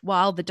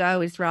while the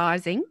dough is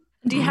rising.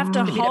 Do you have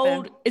to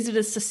hold? Is it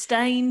a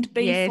sustained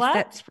B yes,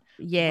 flat?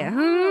 Yeah.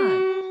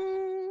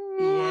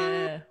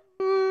 Yeah.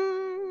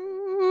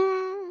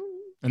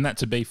 And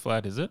that's a B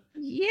flat, is it?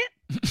 Yep.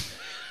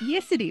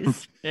 Yes, it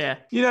is. Yeah.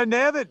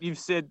 Now that you've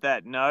said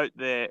that note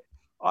there,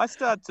 I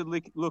start to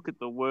look at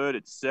the word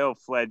itself,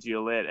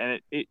 flageolet,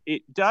 and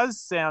it does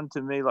sound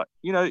to me like,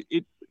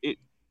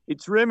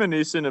 it's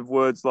reminiscent of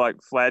words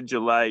like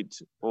flagellate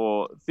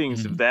or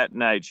things of that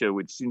nature,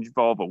 which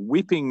involve a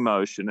whipping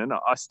motion. And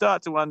I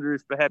start to wonder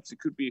if perhaps it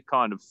could be a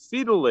kind of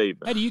fiddle even.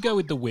 How do you go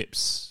with the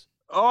whips?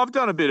 Oh, I've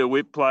done a bit of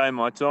whip play in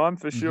my time,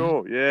 for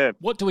sure, yeah.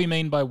 What do we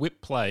mean by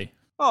whip play?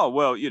 Oh,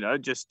 well,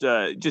 just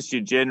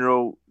your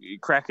general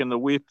cracking the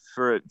whip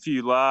for a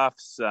few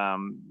laughs,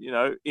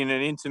 in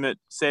an intimate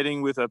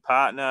setting with a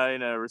partner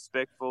in a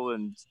respectful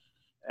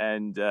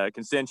and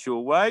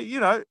consensual way.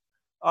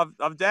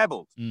 I've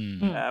dabbled. We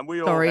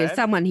all Sorry, have. is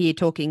someone here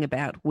talking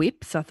about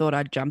whips? I thought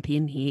I'd jump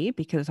in here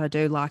because I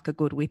do like a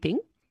good whipping.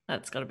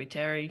 That's got to be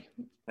Terry.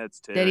 That's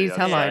Terry. That is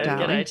hello, Yeah,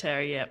 darling. G'day,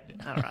 Terry. Yep.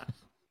 All right.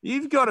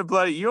 You've got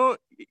to your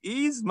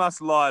ears must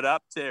light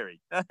up,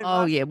 Terry.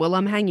 Oh yeah, well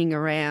I'm hanging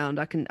around.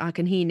 I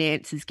can hear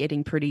Nance is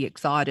getting pretty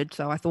excited,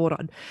 so I thought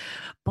I'd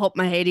pop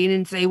my head in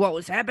and see what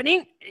was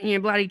happening. You're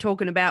bloody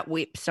talking about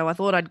whips, so I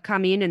thought I'd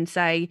come in and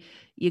say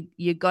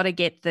you got to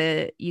get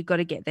the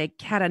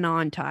cat o'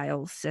 nine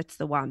tails. That's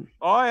the one.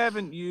 I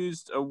haven't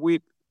used a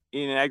whip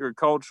in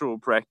agricultural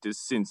practice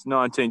since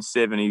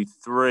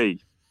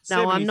 1973.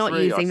 No, I'm not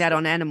 73, using that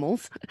on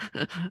animals.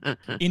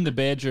 In the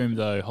bedroom,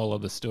 though, whole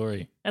other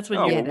story. That's when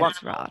Oh, you well,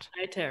 that's right.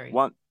 Hey, Terry.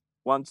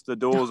 Once the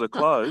doors are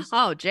closed.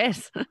 Oh,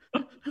 Jess,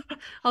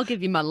 I'll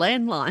give you my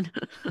landline.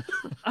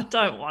 I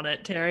don't want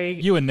it, Terry.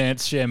 You and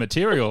Nance share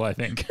material, I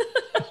think.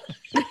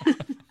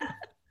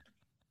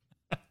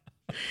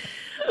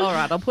 All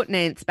right, I'll put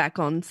Nance back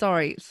on.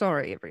 Sorry,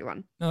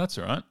 everyone. No, that's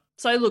all right.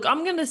 So, look,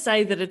 I'm going to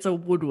say that it's a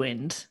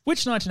woodwind.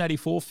 Which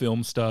 1984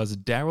 film stars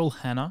Daryl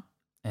Hannah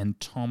and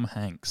Tom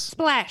Hanks?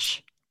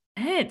 Splash.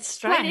 Hey, it's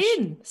straight Splash.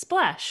 in.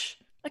 Splash.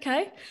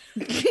 Okay.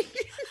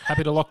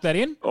 Happy to lock that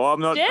in? Oh, I'm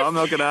not Jeff?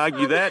 going to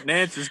argue that.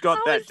 Nance has got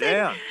that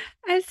down.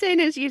 As soon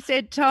as you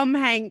said Tom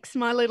Hanks,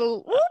 my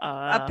little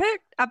I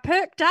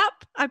perked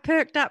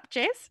up,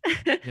 Jess.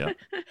 Yeah.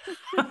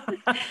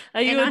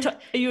 Are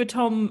you a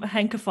Tom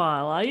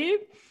Hankophile, are you?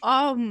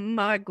 Oh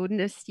my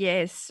goodness,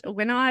 yes.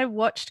 When I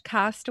watched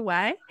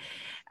Castaway,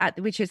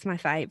 which is my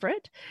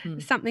favourite,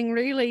 something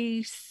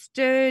really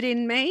stirred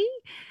in me,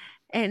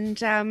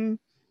 and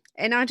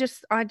I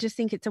just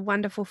think it's a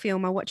wonderful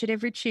film. I watch it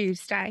every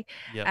Tuesday.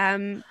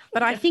 Yep.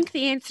 But I think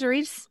the answer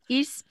is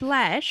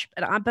Splash.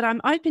 But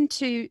I'm open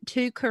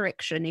to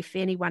correction if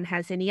anyone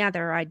has any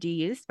other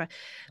ideas. But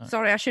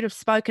sorry, I should have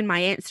spoken my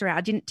answer out.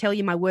 I didn't tell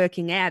you my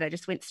working out. I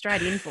just went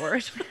straight in for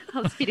it.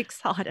 I was a bit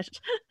excited.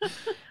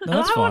 No,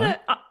 that's fine.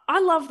 I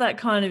love that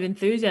kind of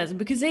enthusiasm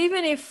because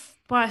even if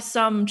by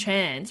some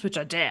chance, which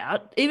I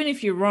doubt, even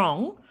if you're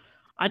wrong,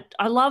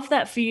 I love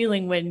that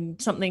feeling when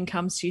something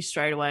comes to you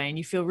straight away and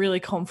you feel really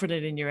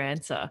confident in your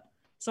answer.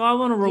 So I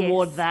want to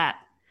reward that.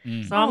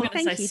 So I'm going to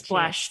thank say you,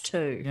 Splash Jess.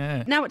 2.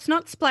 Yeah. No, it's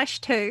not Splash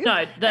 2.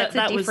 No, that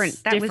was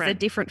was a different.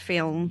 different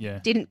film. Yeah.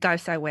 Didn't go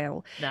so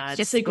well. No, It's the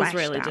just sequels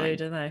Splash, really darling. do,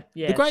 don't they?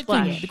 Yeah, The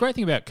Splash. great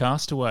thing about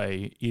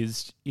Castaway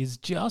is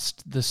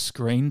just the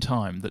screen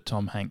time that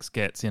Tom Hanks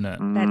gets in it.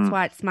 That's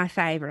why it's my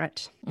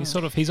favourite.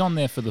 He's on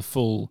there for the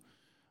full,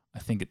 I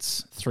think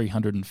it's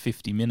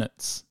 350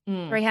 minutes.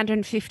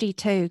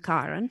 352,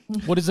 Kyron.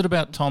 What is it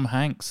about Tom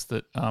Hanks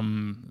that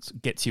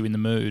gets you in the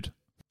mood?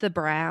 The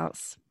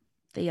brows,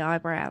 the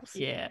eyebrows.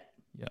 Yeah.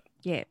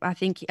 Yeah, I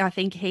think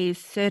he's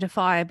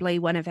certifiably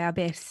one of our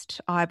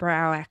best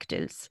eyebrow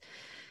actors.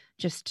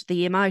 Just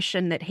the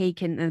emotion that he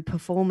can, the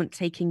performance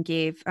he can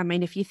give. I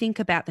mean, if you think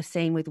about the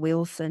scene with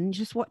Wilson,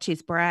 just watch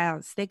his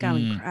brows. They're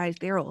going crazy.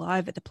 They're all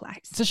over the place.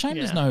 It's a shame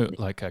there's no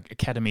like a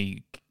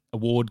Academy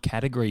Award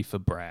category for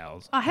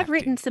brows. I have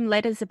written some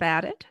letters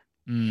about it.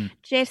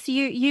 Jess,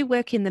 you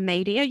work in the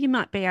media. You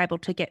might be able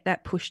to get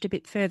that pushed a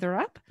bit further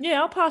up. Yeah,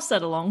 I'll pass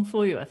that along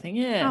for you, I think.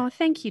 Yeah. Oh,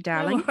 thank you,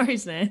 darling. No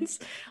worries, Nance.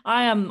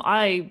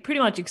 I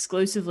pretty much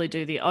exclusively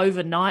do the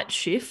overnight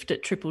shift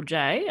at Triple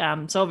J.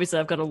 So obviously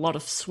I've got a lot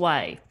of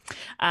sway.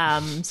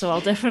 So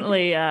I'll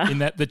definitely In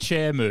that the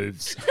chair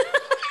moves.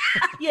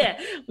 yeah.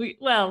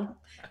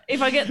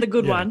 If I get the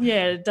good one,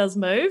 it does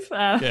move.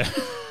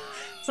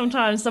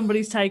 Sometimes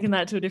somebody's taken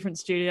that to a different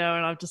studio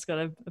and I've just got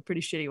a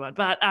pretty shitty one.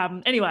 But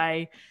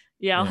anyway,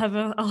 I'll have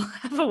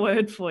a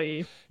word for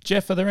you.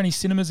 Jeff, are there any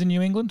cinemas in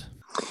New England?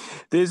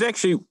 There's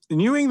actually,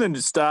 New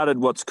England started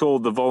what's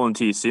called the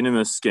Volunteer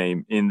Cinema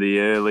Scheme in the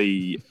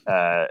early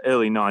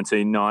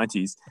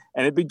 1990s,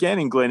 and it began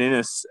in Glen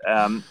Innes.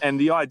 And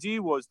the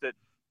idea was that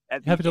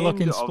at the Happy to end lock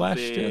in of Splash,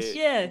 their Jess?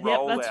 That's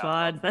rollout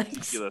fine. of Thanks.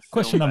 particular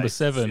Question number film-based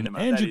 7. cinema,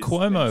 Andrew that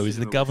Cuomo is the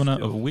cinema governor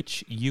still- of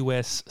which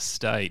US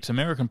state?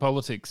 American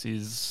politics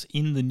is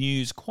in the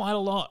news quite a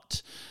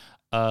lot.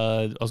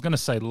 I was going to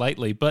say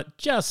lately, but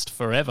just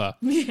forever.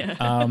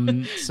 Yeah.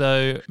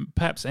 So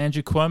perhaps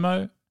Andrew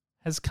Cuomo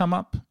has come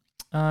up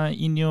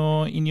in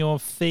your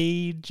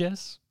feed,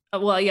 Jess?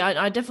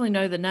 I definitely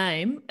know the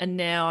name, and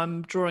now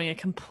I'm drawing a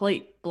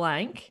complete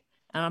blank,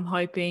 and I'm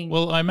hoping.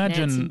 Well, I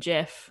imagine Nance and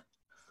Jeff.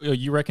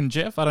 You reckon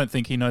Jeff? I don't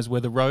think he knows where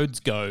the roads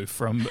go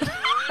from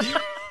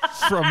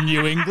from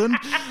New England,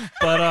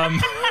 but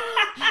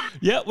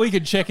we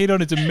could check in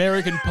on its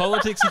American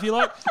politics if you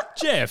like.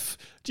 Jeff,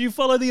 do you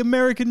follow the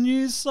American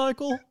news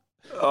cycle?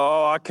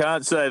 Oh, I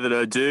can't say that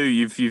I do.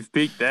 You've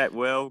picked that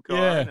well,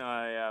 Colin.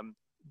 Yeah.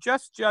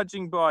 Just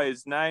judging by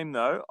his name,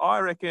 though, I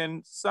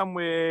reckon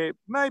somewhere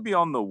maybe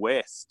on the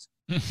west.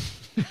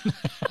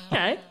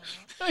 Okay.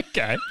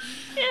 Okay.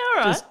 Yeah,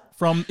 all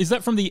right. Is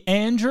that from the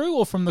Andrew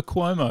or from the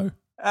Cuomo?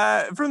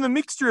 From the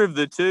mixture of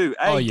the two,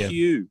 AQ. Oh,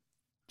 yeah.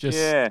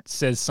 Just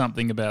says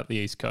something about the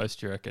East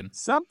Coast, you reckon?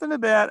 Something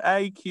about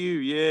AQ,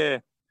 yeah.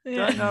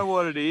 Don't know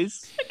what it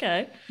is.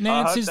 Okay.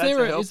 Nance, is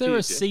there a Jess.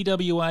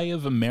 CWA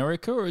of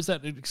America, or is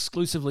that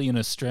exclusively an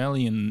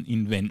Australian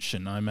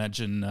invention? I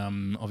imagine,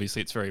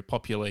 obviously, it's very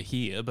popular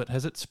here, but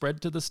has it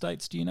spread to the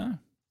States, do you know?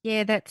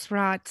 Yeah, that's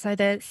right. So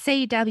the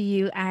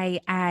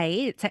CWAA,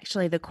 it's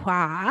actually the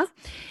CWA,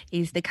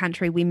 is the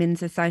Country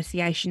Women's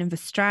Association of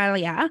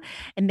Australia,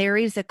 and there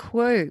is a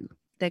CWU,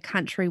 the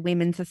Country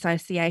Women's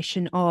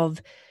Association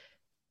of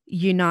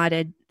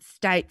United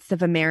States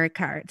of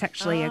America. It's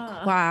actually a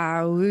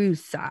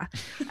QAUSA,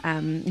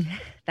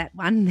 that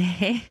one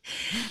there.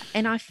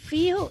 And I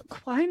feel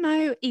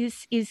Cuomo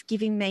is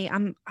giving me,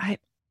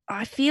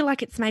 I feel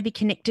like it's maybe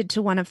connected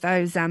to one of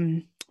those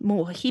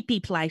more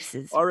hippie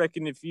places. I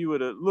reckon if you were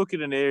to look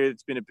at an area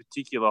that's been a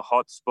particular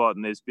hotspot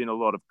and there's been a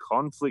lot of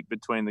conflict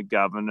between the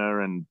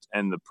governor and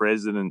the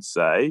president,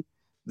 say,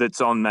 that's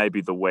on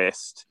maybe the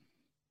west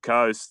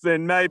coast,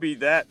 then maybe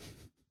that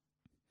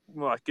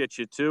might get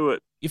you to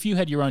it. If you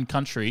had your own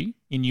country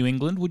in New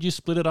England, would you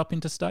split it up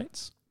into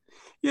states?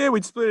 Yeah,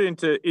 we'd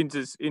split it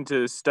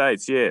into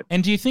states, yeah.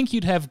 And do you think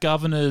you'd have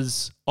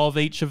governors of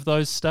each of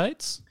those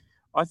states?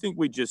 I think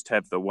we'd just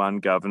have the one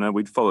governor.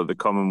 We'd follow the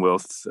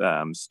Commonwealth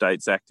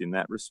States Act in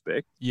that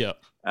respect. Yeah.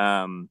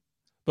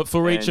 But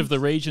for each of the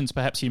regions,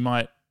 perhaps you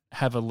might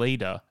have a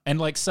leader. And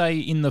like, say,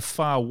 in the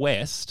far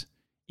west,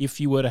 if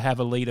you were to have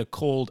a leader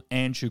called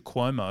Andrew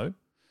Cuomo,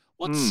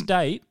 what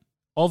state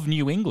of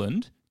New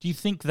England do you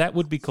think that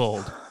would be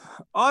called?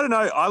 I don't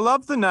know. I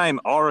love the name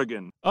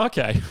Oregon.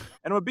 Okay.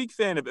 And I'm a big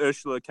fan of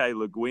Ursula K.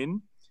 Le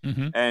Guin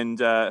and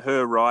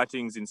her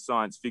writings in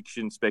science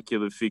fiction,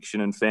 speculative fiction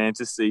and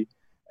fantasy.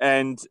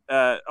 And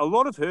a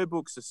lot of her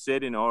books are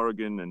set in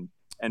Oregon and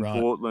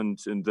Right. Portland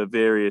and the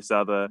various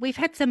other... We've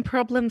had some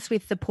problems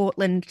with the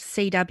Portland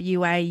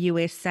CWA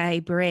USA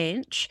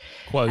branch.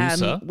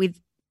 Quosa.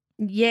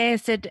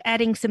 So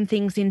adding some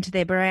things into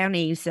their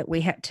brownies that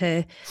we had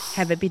to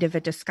have a bit of a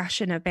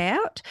discussion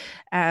about.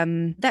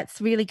 That's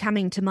really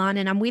coming to mind,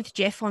 and I'm with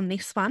Jeff on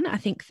this one. I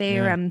think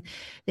they're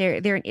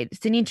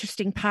it's an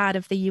interesting part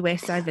of the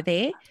US over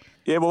there.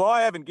 Yeah, well,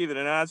 I haven't given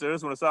an answer. I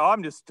just want to say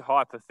I'm just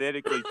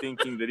hypothetically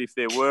thinking that if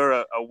there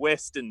were a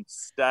Western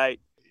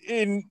state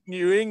in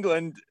New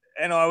England,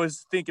 and I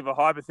was thinking of a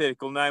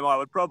hypothetical name, I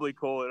would probably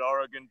call it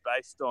Oregon,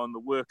 based on the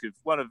work of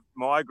one of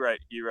my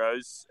great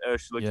heroes,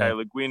 Ursula K.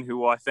 Le Guin,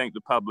 who I thank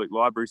the public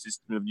library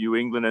system of New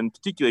England and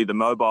particularly the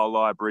mobile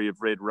library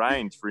of Red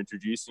Range for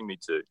introducing me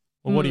to.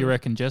 Well, what do you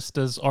reckon, Jess?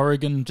 Does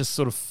Oregon just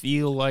sort of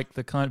feel like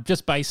the kind of,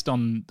 just based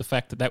on the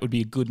fact that that would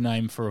be a good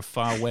name for a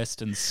far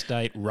western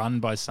state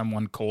run by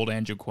someone called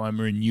Andrew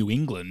Cuomo in New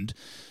England,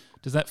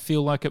 does that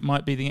feel like it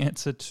might be the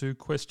answer to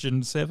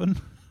question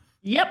 7?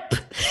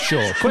 Yep.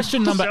 Sure.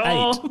 Question number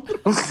 8.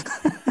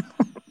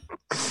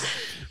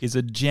 Is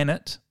a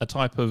genet a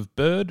type of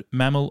bird,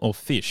 mammal, or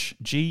fish?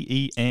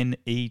 Genet.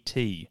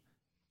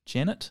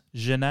 Genet?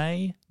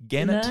 Genet?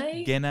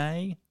 Genet?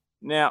 Genet?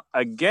 Now,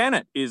 a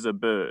gannet is a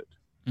bird,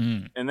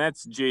 and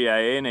that's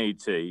Ganet.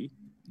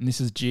 And this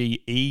is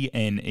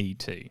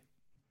Genet.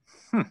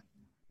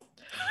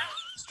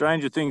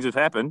 Stranger things have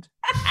happened.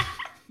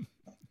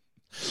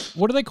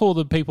 What do they call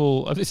the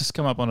people? This has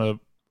come up on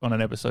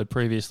an episode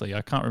previously.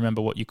 I can't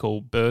remember what you call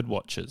bird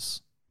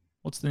watchers.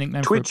 What's the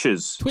nickname?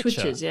 Twitchers. For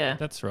Twitchers, yeah.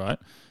 That's right.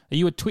 Are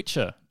you a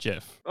twitcher,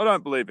 Jeff? I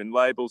don't believe in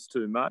labels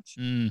too much,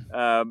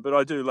 but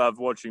I do love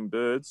watching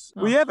birds.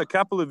 Oh. We have a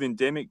couple of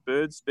endemic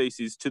bird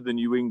species to the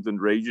New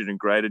England region and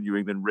greater New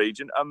England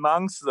region.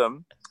 Amongst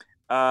them,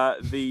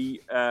 is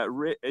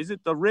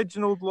it the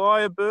Reginald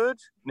lyrebird?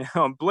 Now,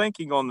 I'm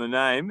blanking on the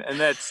name, and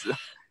that's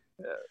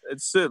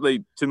it's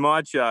certainly to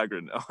my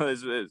chagrin.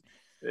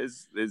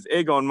 There's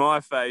egg on my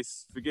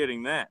face for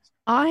getting that.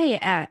 I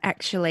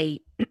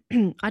actually,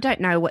 I don't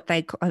know what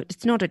they call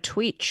it's not a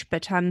twitch,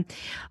 but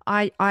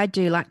I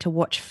do like to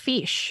watch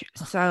fish.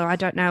 So I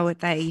don't know if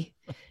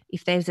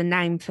there's a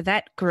name for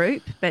that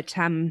group, but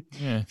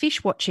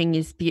fish watching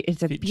is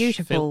a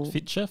beautiful.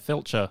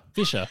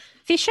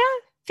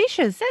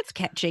 Fishers, that's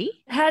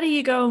catchy. How do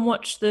you go and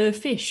watch the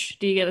fish?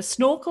 Do you get a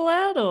snorkel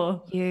out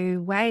or?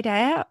 You wade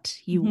out,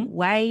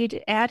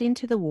 wade out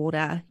into the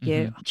water,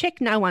 you check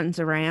no one's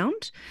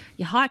around,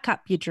 you hike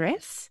up your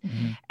dress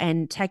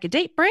and take a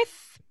deep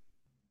breath,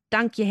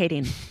 dunk your head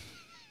in.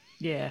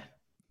 Yeah.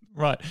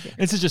 Right.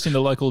 This is just in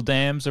the local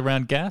dams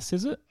around Gas,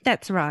 is it?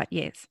 That's right,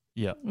 yes.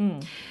 Yeah.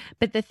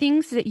 But the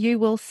things that you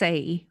will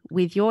see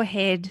with your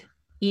head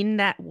in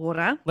that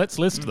water. Let's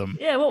list them.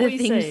 Yeah, what will you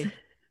see?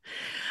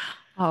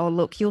 Oh,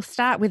 look, you'll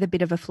start with a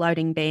bit of a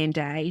floating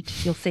Band-Aid.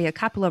 You'll see a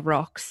couple of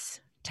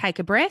rocks. Take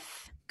a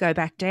breath, go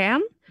back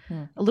down.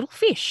 A little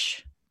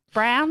fish.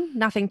 Brown,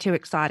 nothing too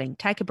exciting.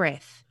 Take a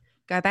breath,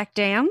 go back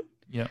down.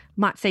 Yeah.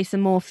 Might see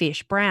some more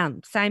fish.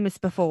 Brown, same as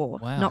before.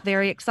 Wow. Not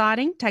very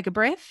exciting. Take a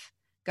breath,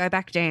 go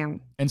back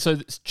down. And so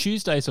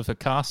Tuesdays are for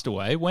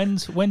Castaway. When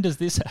does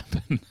this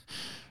happen?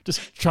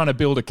 Just trying to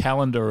build a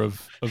calendar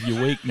of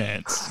your week,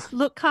 Nance.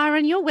 Look,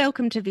 Kyron, you're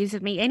welcome to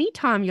visit me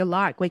anytime you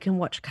like. We can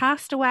watch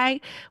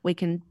Castaway, we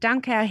can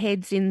dunk our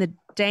heads in the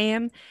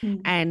dam,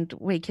 and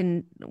we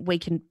can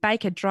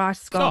bake a dry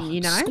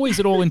scone, Squeeze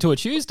it all into a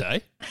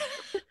Tuesday.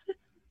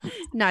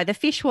 No, the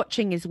fish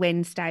watching is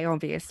Wednesday,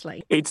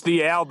 obviously. It's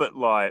the Albert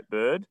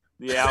lyrebird.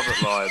 The Albert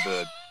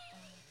lyrebird.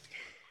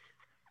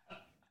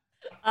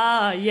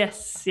 Ah,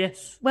 yes.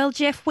 Well,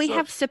 Jeff, we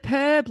have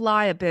superb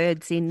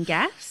lyrebirds in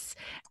Gas,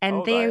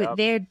 and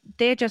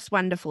they're just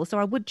wonderful. So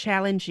I would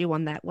challenge you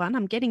on that one.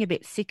 I'm getting a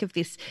bit sick of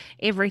this.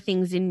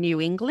 Everything's in New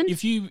England.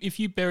 If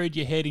you buried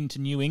your head into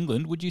New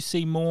England, would you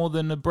see more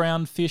than a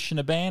brown fish and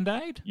a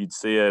Band-Aid? You'd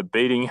see a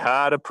beating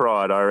heart of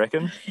pride, I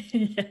reckon.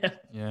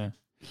 Yeah.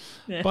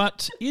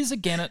 But is a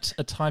gannet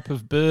a type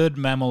of bird,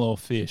 mammal, or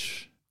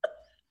fish?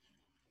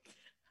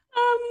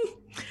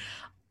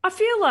 I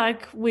feel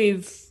like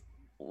we've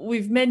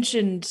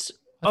mentioned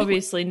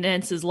obviously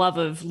Nance's love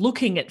of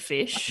looking at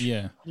fish.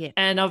 Yeah.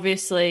 And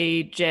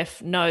obviously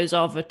Jeff knows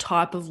of a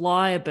type of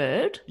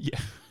lyrebird. Yeah.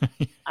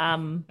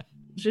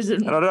 Which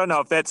isn't, and I don't know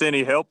if that's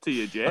any help to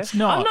you, Jess.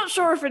 No. I'm not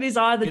sure if it is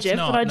either, Jeff,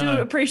 but I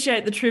do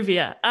appreciate the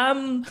trivia.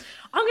 I'm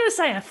going to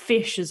say a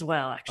fish as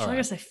well, actually. I'm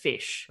going to say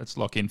fish. Let's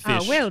lock in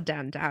fish. Oh, well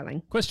done,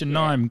 darling. Question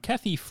 9.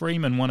 Kathy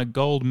Freeman won a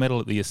gold medal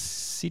at the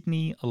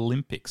Sydney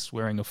Olympics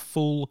wearing a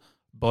full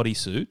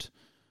bodysuit.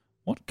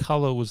 What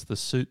colour was the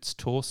suit's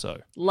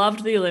torso?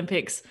 Loved the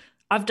Olympics.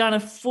 I've done a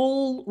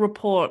full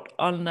report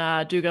on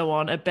Do Go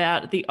On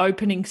about the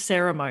opening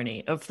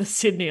ceremony of the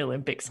Sydney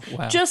Olympics.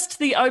 Wow. Just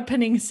the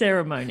opening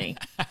ceremony.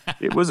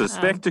 It was a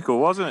spectacle,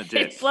 wasn't it,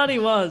 Jess? It bloody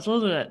was,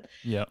 wasn't it?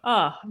 Yeah.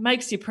 Oh,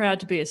 makes you proud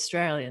to be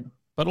Australian.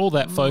 But all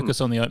that focus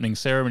on the opening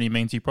ceremony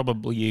means you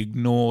probably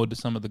ignored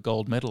some of the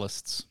gold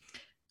medalists.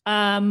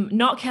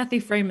 Not Kathy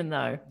Freeman,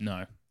 though.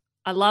 No.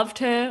 I loved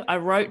her. I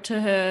wrote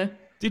to her.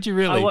 Did you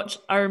really?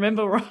 I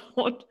remember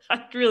what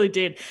I really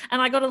did.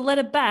 And I got a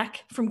letter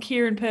back from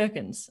Kieran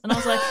Perkins. And I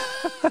was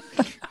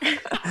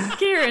like,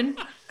 Kieran.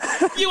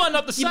 You are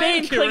not the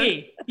same,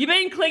 Kieran. You're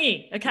being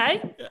clingy,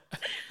 okay?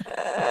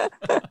 I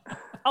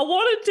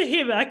wanted to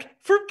hear back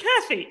from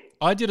Kathy.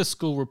 I did a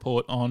school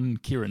report on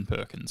Kieran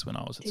Perkins when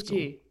I was at school.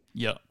 Did you?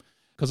 Yeah.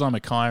 Because I'm a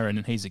Kyron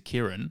and he's a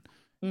Kieran.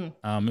 It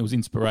was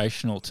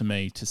inspirational to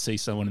me to see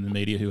someone in the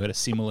media who had a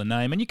similar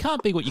name, and you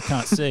can't be what you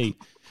can't see.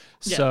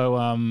 Yeah. So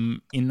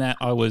in that,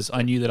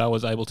 I knew that I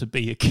was able to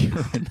be a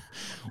Kieran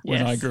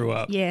when I grew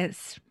up.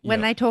 Yes.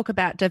 When they talk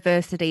about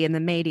diversity in the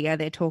media,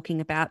 they're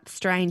talking about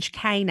strange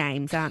K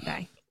names, aren't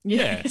they?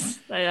 Yes,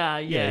 they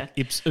are. Yeah.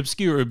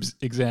 Obscure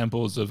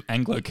examples of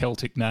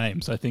Anglo-Celtic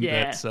names. I think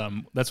that's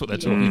what they're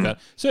talking about.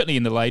 Certainly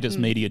in the latest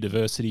media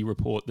diversity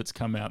report that's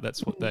come out,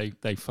 that's what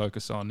they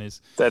focus on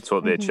is. That's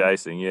what they're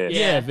chasing. Yes.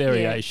 Yeah,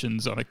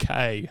 variations on a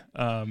K.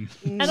 And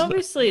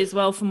obviously as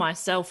well for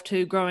myself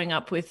too, growing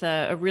up with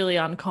a really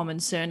uncommon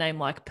surname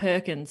like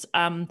Perkins,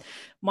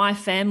 my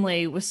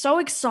family was so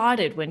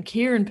excited when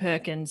Kieran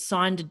Perkins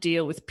signed a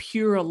deal with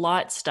Pura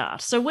Light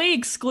Start. So we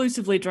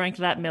exclusively drank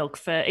that milk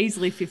for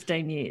easily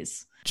 15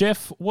 years.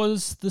 Jeff,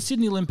 was the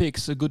Sydney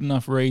Olympics a good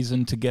enough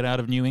reason to get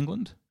out of New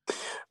England?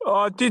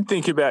 I did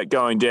think about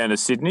going down to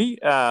Sydney,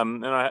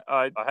 and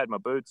I had my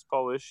boots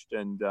polished,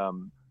 and I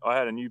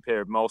had a new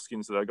pair of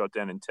moleskins that I got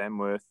down in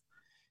Tamworth.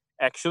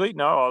 Actually,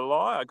 no, I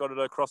lie. I got it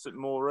across at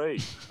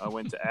Moree. I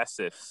went to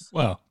ASIFs.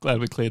 Well, glad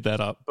we cleared that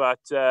up.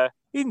 But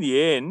in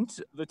the end,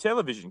 the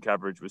television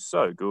coverage was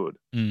so good,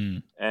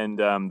 and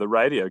the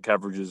radio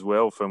coverage as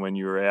well from when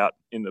you were out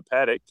in the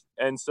paddock.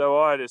 And so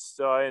I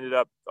ended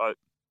up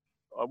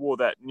I wore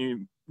that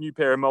new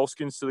pair of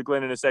moleskins to the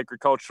Glen Innes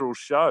Agricultural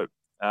Show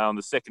on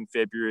the 2nd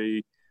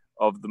February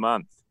of the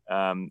month,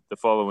 the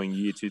following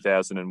year,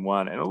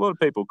 2001. And a lot of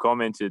people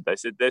commented. They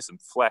said there's some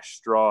flash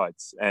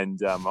strides,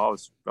 and I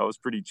was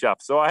pretty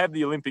chuffed. So I have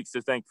the Olympics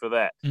to thank for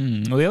that.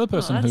 Well, the other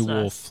person who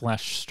wore nice.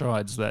 flash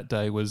strides that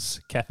day was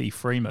Kathy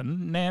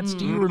Freeman. Nance,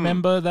 do you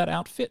remember that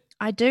outfit?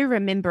 I do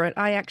remember it.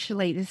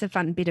 This is a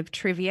fun bit of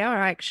trivia.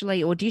 I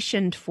actually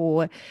auditioned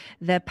for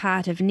the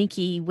part of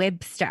Nikki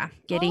Webster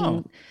getting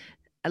on,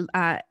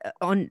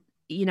 kind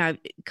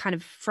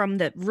of from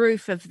the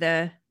roof of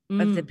the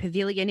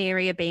pavilion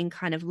area, being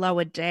kind of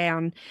lowered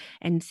down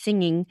and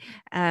singing.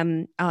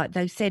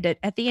 They said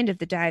at the end of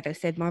the day, they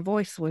said my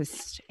voice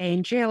was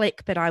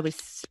angelic, but I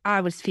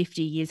was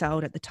 50 years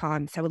old at the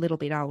time, so a little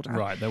bit older.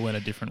 Right, they went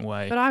a different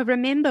way. But I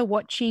remember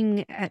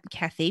watching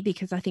Kathy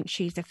because I think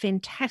she's a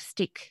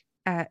fantastic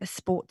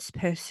sports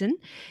person,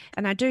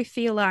 and I do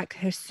feel like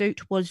her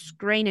suit was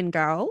green and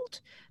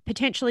gold,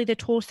 potentially the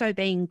torso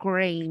being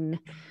green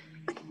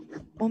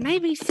or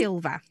maybe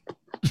silver.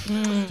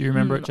 Do you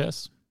remember it,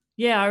 Jess?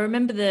 Yeah, I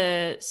remember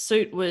the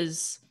suit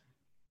there's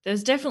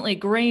definitely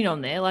green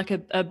on there, like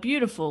a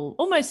beautiful,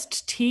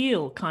 almost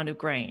teal kind of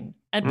green.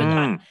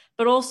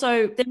 But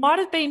also there might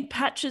have been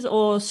patches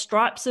or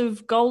stripes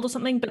of gold or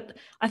something, but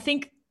I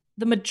think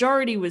the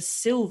majority was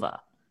silver.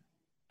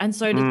 And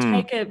so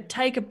to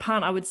take a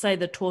punt, I would say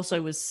the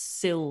torso was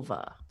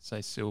silver.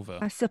 Say silver.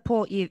 I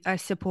support you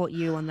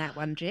on that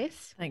one,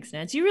 Jess. Thanks,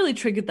 Nance. You really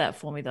triggered that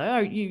for me, though.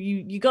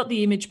 You got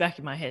the image back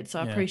in my head, so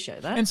I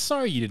appreciate that. And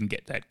sorry you didn't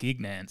get that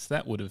gig, Nance.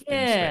 That would have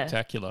been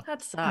spectacular.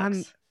 That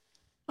sucks.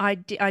 I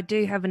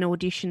do have an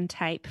audition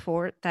tape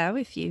for it, though,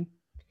 if you...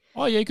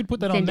 Oh, yeah, you could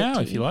put that on now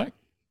if you like.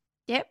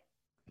 Yep.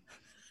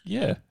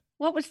 Yeah.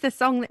 What was the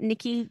song that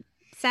Nikki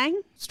sang?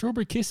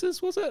 Strawberry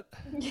Kisses, was it?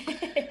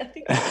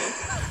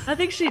 I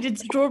think she did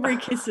Strawberry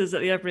Kisses at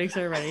the opening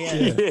ceremony.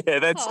 Yeah,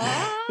 that's...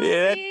 I've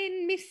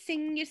been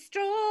missing your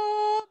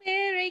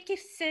strawberry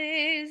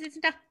kisses. It's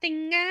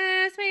nothing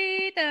as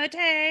sweet the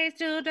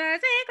taste of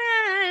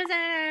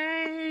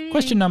crazy.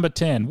 Question number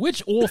 10.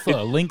 Which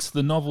author links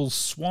the novels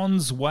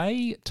Swan's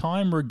Way,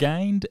 Time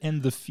Regained,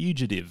 and The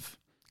Fugitive?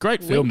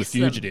 Great film, The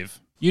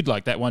Fugitive. You'd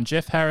like that one,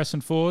 Jeff.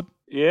 Harrison Ford.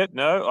 Yeah,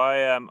 no,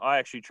 I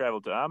actually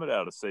travelled to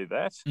Armidale to see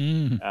that.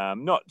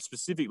 Not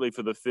specifically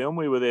for the film.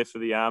 We were there for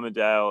the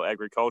Armidale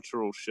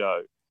Agricultural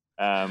Show,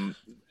 and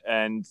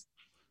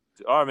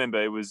I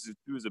remember it was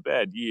a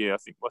bad year. I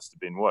think it must have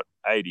been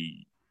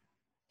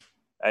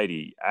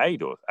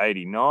 88 or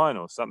 89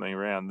 or something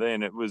around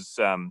then. It was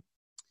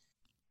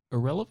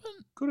irrelevant.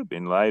 Could have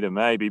been later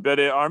maybe,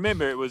 but I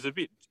remember it was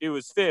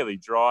fairly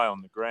dry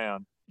on the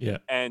ground. Yeah,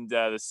 and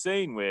the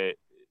scene where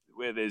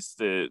there's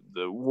the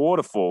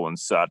waterfall and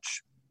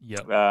such.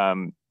 Yep.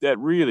 That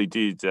really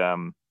did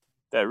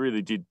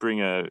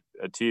bring a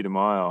tear to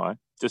my eye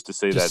just to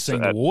see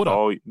the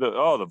water.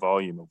 The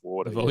volume of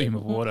water. The volume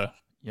of water.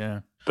 Yeah.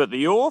 But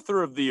the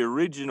author of the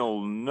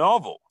original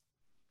novel,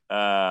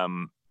 that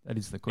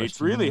is the question.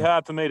 It's really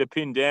hard for me to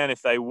pin down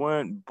if they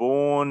weren't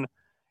born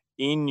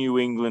in New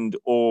England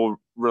or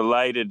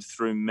related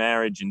through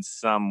marriage in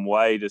some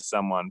way to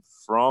someone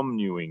from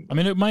New England. I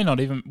mean, it may not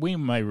even,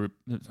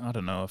 I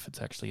don't know if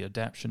it's actually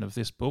adaptation of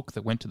this book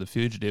that went to The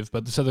Fugitive,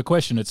 but so the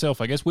question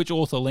itself, I guess, which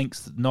author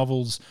links the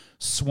novels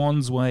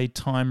Swan's Way,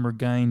 Time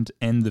Regained,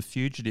 and The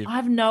Fugitive? I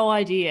have no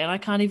idea, and I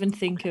can't even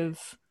think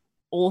of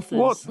authors.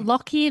 What?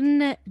 Lock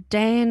in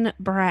Dan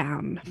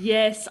Brown.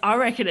 Yes, I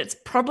reckon it's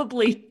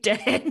probably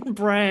Dan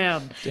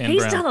Brown.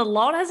 He's done a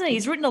lot, hasn't he?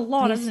 He's written a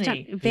lot, hasn't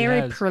he?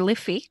 Very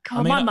prolific.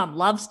 Oh, my mum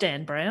loves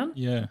Dan Brown.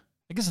 Yeah.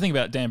 I guess the thing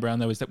about Dan Brown,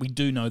 though, is that we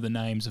do know the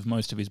names of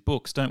most of his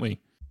books, don't we?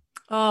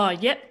 Oh,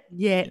 yep.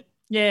 Yeah.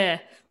 Yeah.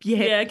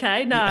 Yeah,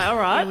 okay. No, all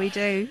right. Yeah, we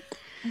do.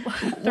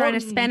 Thrown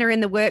a spanner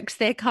in the works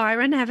there,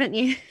 Kyron, haven't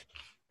you?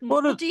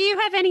 Do you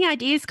have any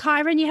ideas,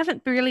 Kyron? You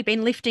haven't really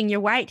been lifting your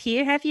weight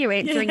here, have you,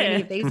 answering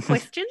any of these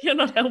questions? You're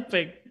not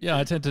helping. Yeah,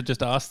 I tend to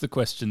just ask the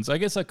questions. I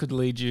guess I could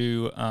lead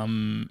you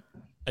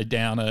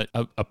down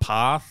a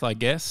path, I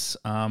guess.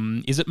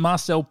 Is it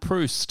Marcel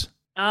Proust?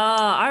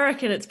 I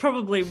reckon it's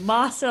probably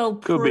Marcel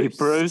Proust. Could be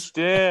Proust,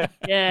 yeah.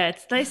 Yeah,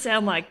 they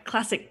sound like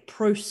classic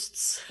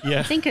Prousts. Yeah.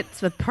 I think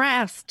it's the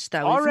Proust,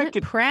 though, I isn't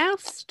reckon- it?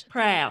 Proust?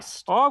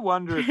 Proust. I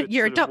wonder if it's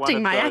You're sort of one adopting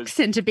of my those-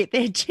 accent a bit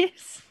there,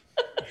 Jess.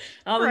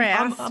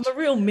 I'm a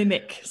real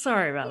mimic.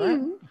 Sorry about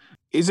that.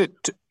 Is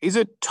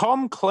it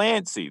Tom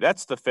Clancy?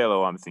 That's the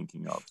fellow I'm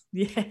thinking of.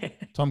 Yeah.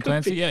 Tom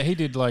Clancy? Yeah, he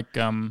did like,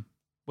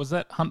 was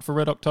that Hunt for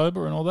Red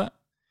October and all that?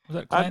 Was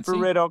that Clancy? Hunt for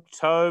Red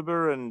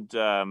October and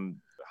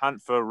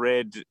Hunt for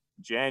Red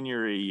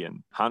January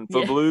and Hunt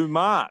for Blue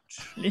March.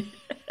 I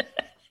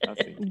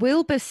think.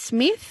 Wilbur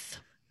Smith?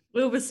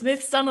 Wilbur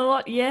Smith's done a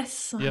lot,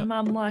 yes. Yep.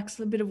 Mum likes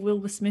a bit of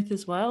Wilbur Smith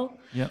as well.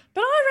 Yeah.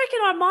 But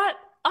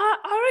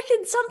I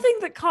reckon something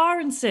that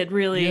Kyron said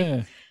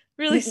really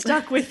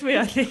stuck with me,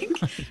 I think.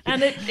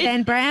 And it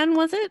Dan Brown,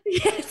 was it?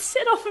 Yeah, it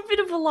set off a bit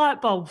of a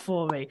light bulb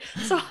for me.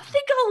 So I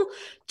think I'll,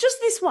 just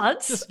this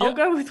once, I'll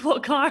go with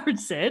what Kyron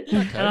said. Okay.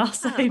 And I'll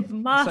say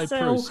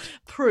Marcel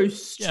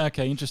Proust. Yeah,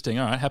 okay, interesting.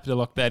 All right, happy to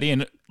lock that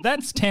in.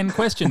 That's 10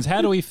 questions.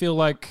 How do we feel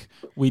like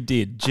we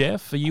did?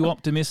 Jeff, are you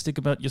optimistic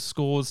about your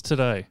scores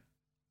today?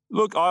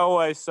 Look, I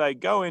always say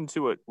go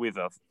into it with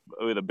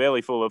a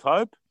belly full of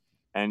hope,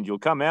 and you'll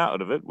come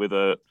out of it with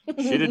a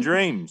shit of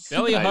dreams.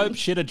 Belly of hope,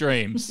 shit of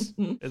dreams.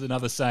 There's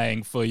another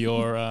saying for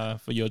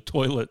your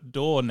toilet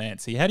door,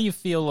 Nancy. How do you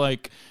feel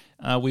like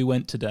we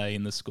went today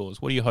in the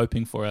scores? What are you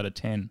hoping for out of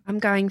 10? I'm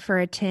going for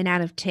a 10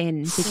 out of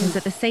 10 because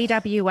at the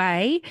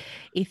CWA,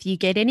 if you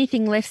get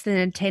anything less than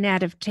a 10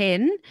 out of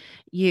 10,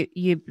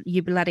 you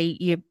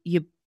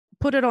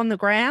put it on the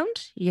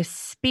ground, you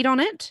spit on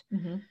it,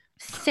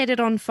 set it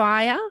on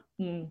fire,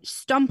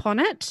 stomp on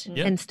it,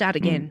 and start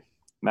again.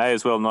 May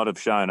as well not have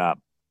shown up.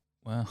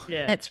 Wow.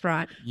 Yeah. That's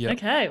right. Yep.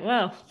 Okay,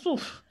 well.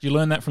 Oof. Did you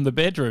learn that from the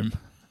bedroom?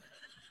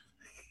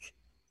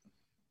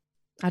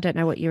 I don't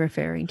know what you're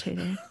referring to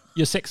there.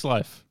 Your sex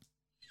life.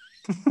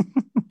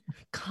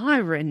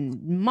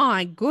 Kyron,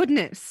 my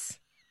goodness.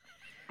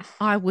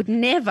 I would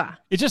never.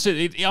 It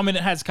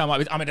has come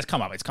up.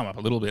 It's come up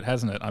a little bit,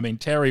 hasn't it? I mean,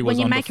 Terry was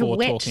on before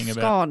talking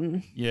about.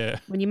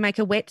 When you make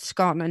a wet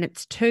scone and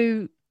it's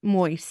too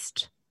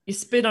moist. You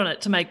spit on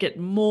it to make it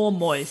more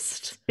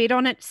moist. Spit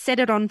on it, set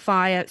it on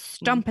fire,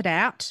 stomp it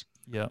out,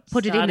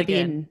 put it in the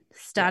bin,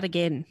 start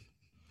again.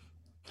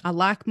 I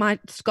like my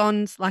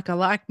scones like I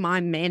like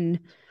my men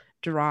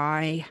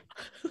dry.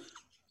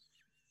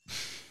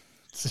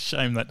 It's a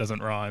shame that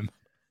doesn't rhyme.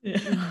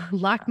 Yeah.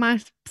 Like my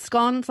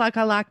scones like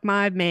I like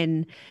my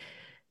men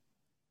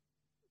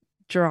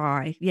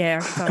dry. Yeah,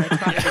 sorry, I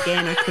tried it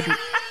again. I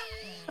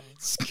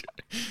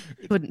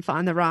couldn't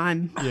find the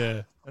rhyme.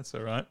 Yeah. That's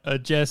all right.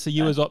 Jess, are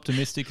you as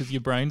optimistic as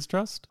your brains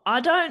trust? I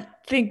don't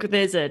think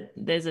there's a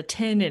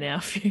 10 in our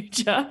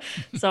future.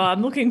 So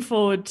I'm looking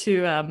forward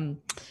to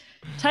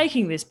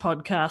taking this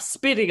podcast,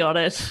 spitting on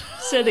it,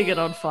 setting it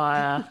on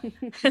fire,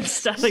 and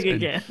starting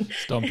again.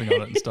 Stomping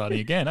on it and starting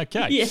again.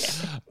 Okay. Yeah.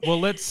 Well,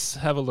 let's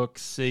have a look,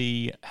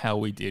 see how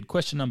we did.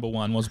 Question number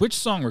 1 was, which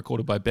song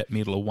recorded by Bette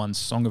Midler won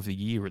Song of the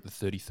Year at the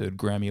 33rd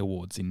Grammy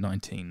Awards in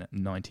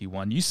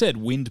 1991? You said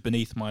Wind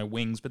Beneath My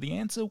Wings, but the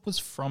answer was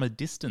From a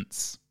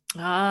Distance.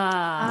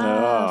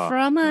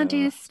 From a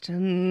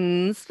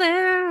distance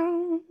there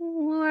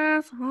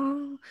was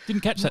home.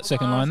 Didn't catch that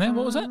second line there.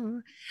 What was that?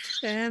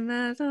 I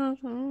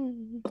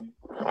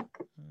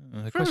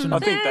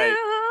think they...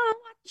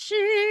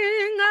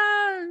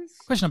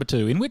 Question number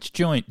 2. In which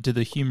joint did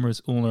the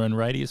humerus ulnar and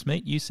radius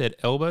meet? You said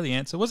elbow. The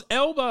answer was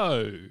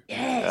elbow.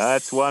 Yes.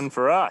 That's one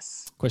for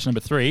us. Question number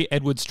 3.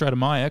 Edward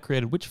Stratemeyer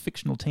created which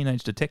fictional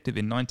teenage detective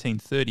in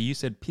 1930? You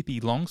said Pippi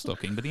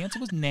Longstocking, but the answer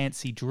was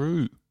Nancy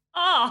Drew.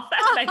 Oh,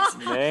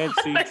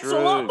 that makes a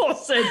lot more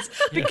sense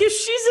because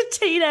she's a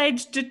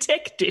teenage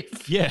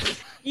detective. Yeah.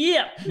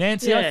 Yeah.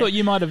 Nancy, I thought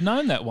you might have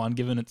known that one,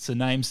 given it's a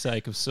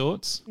namesake of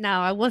sorts. No,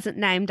 I wasn't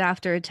named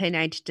after a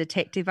teenage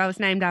detective. I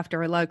was named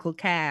after a local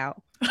cow.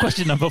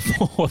 Question number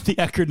 4. The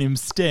acronym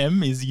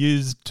STEM is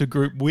used to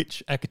group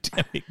which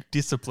academic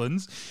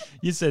disciplines?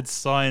 You said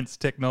science,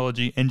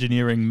 technology,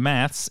 engineering,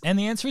 maths, and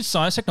the answer is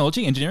science,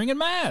 technology, engineering, and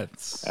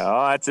maths.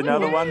 Oh, that's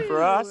another one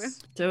for us.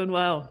 Doing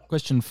well.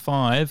 Question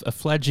 5. A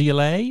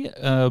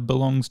flageolet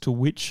belongs to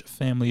which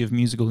family of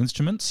musical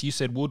instruments? You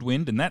said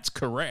woodwind, and that's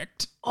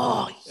correct.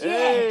 Oh, yes.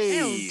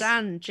 Hey. Well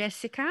done,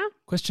 Jessica.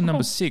 Question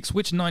number 6.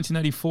 Which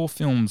 1984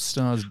 film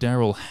stars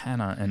Daryl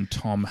Hannah and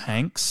Tom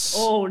Hanks?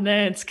 Oh,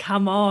 Nance,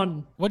 come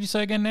on. What'd you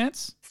say again,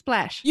 Nance?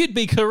 Splash. You'd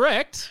be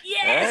correct.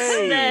 Yes,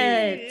 Hey.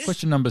 Nance.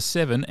 Question number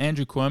 7.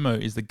 Andrew Cuomo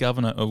is the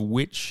governor of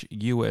which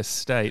US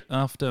state?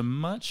 After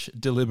much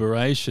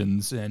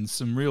deliberations and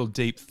some real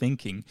deep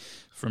thinking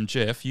from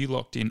Jeff, you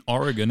locked in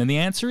Oregon, and the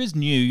answer is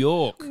New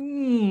York.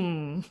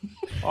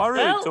 I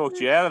really talked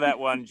you out of that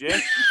one,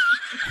 Jeff.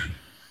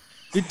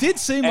 It did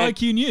seem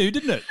like you knew,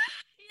 didn't it?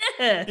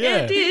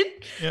 it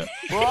did. Yeah.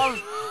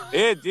 Well,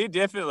 it did,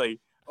 definitely.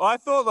 I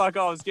thought like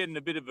I was getting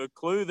a bit of a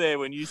clue there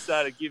when you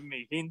started giving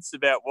me hints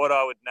about what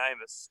I would name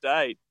a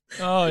state in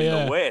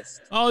the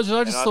West. I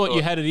just thought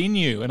you had it in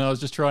you, and I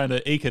was just trying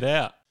to eke it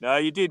out. No,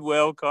 you did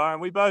well, Kyron.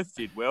 We both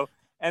did well.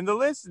 And the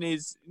lesson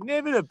is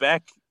never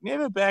back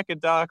a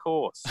dark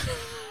horse.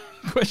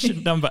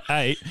 Question number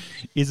 8.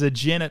 Is a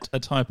genet a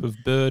type of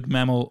bird,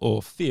 mammal,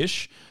 or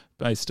fish?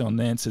 Based on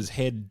Nance's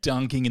head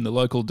dunking in the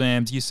local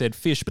dams, you said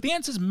fish, but the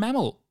answer's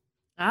mammal.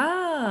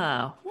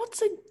 Ah,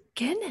 what's a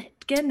genet?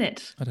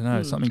 I don't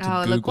know, something to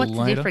Google look, what's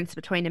later. the difference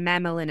between a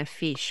mammal and a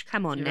fish?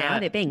 Come on now,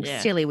 they're being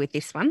silly with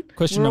this one.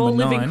 Question We're all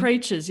number 9. living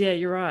creatures. Yeah,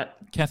 you're right.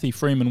 Kathy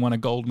Freeman won a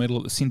gold medal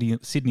at the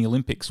Sydney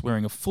Olympics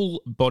wearing a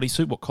full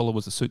bodysuit. What colour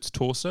was the suit's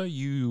torso?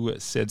 You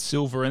said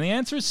silver, and the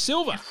answer is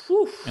silver.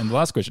 And the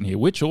last question here,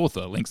 which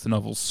author links the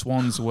novel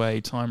Swan's Way,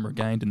 Time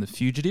Regained and The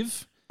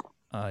Fugitive?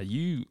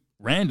 You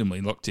randomly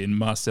locked in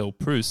Marcel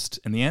Proust,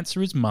 and the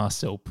answer is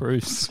Marcel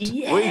Proust.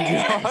 Yes. We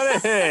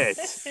got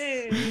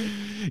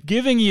it.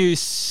 Giving you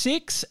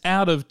 6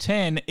 out of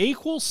 10,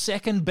 equals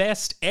second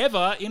best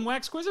ever in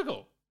Wax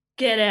Quizzical.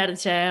 Get out of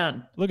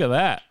town. Look at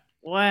that.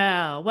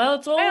 Wow. Well,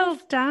 it's all Well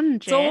done,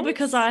 Jess. It's all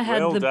because I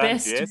had Well the done,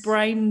 best Jess.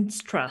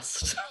 brains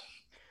trust.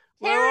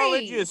 Well, I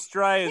led you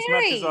astray as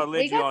much as I we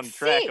led you got on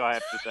track, 6. I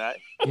have to say.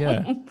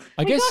 Yeah.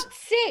 I We guess got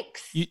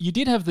 6. you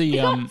did have the We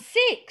got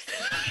 6.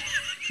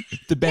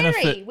 the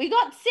benefit. Terry, we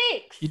got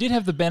 6. You did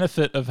have the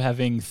benefit of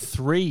having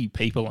 3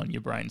 people on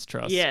your brains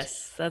trust.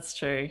 Yes, that's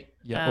true.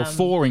 Yeah, or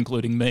 4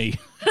 including me.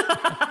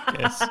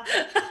 Yes.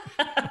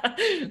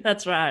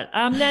 That's right.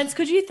 Nance,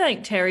 could you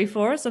thank Terry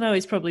for us? I know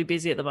he's probably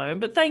busy at the moment,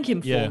 but thank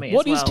him for me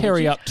What as is well.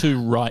 Terry up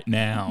to right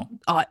now?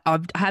 I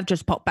have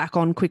just popped back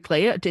on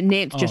quickly.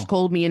 Nance just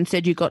called me and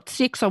said you got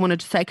 6. I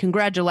wanted to say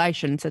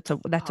congratulations. That's a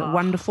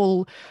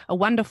wonderful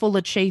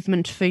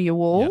achievement for you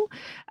all.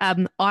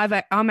 Yep.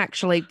 I'm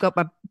actually got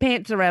my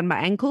pants around my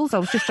ankles. I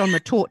was just on the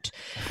toot.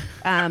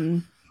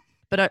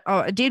 But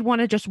I did want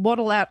to just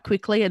waddle out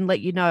quickly and let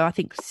you know I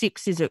think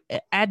 6 is an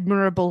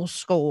admirable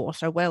score.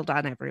 So well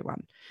done,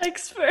 everyone.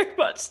 Thanks very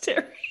much,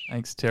 Terry.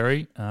 Thanks,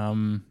 Terry.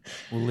 We'll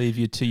leave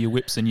you to your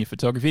whips and your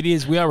photography.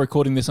 We are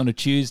recording this on a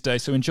Tuesday,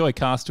 so enjoy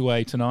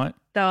Castaway tonight.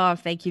 Oh,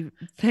 thank you.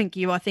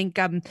 I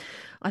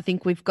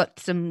think we've got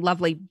some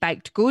lovely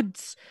baked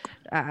goods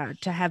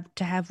to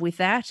have with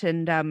that,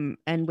 and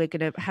we're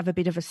going to have a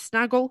bit of a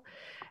snuggle,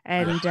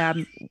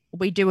 and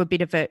we do a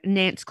bit of a.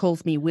 Nance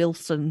calls me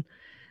Wilson,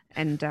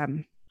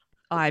 and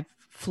I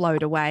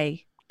float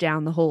away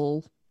down the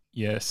hall.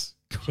 Yes.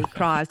 She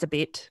cries a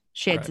bit,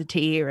 sheds a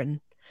tear, and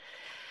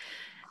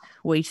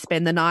we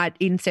spend the night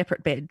in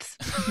separate beds.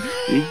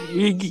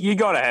 You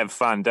got to have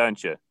fun,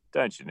 don't you?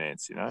 Don't you,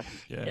 Nance? You know.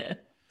 Yeah.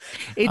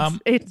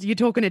 It's you're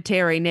talking to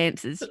Terry.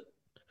 Nance's.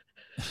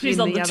 She's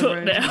on the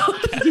toot now.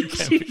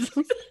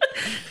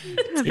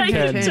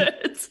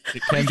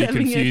 It can be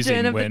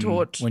confusing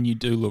when you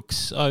do look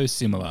so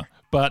similar.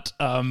 But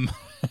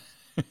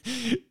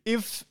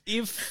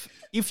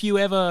if you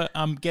ever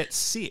get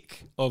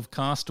sick of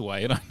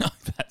Castaway, and I know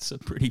that's a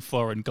pretty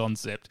foreign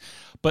concept,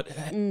 but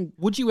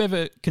would you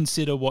ever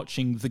consider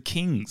watching The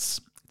Kings?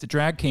 It's a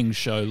Drag Kings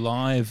show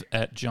live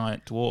at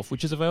Giant Dwarf,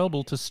 which is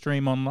available to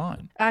stream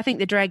online. I think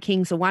the Drag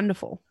Kings are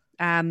wonderful.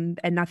 And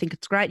I think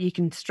it's great. You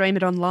can stream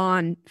it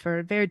online for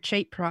a very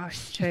cheap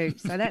price too.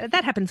 So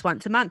that happens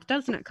once a month,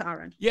 doesn't it,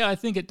 Karen? Yeah, I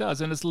think it does.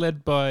 And it's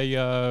led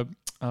by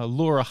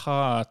Laura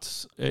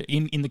Hart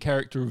in the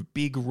character of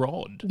Big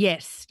Rod.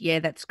 Yes, yeah,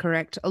 that's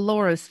correct.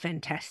 Laura's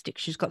fantastic.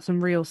 She's got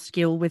some real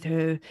skill with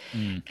her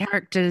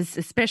characters,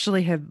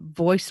 especially her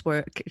voice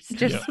work. It's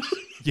just,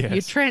 Yes.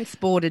 you're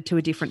transported to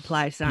a different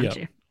place, aren't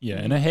you? Yeah,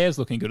 and her hair's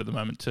looking good at the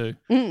moment too.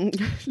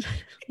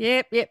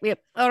 Yep.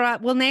 All right.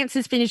 Well, Nance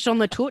has finished on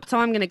the toot, so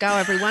I'm going to go,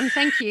 everyone.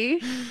 Thank you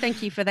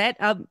for that.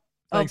 I'll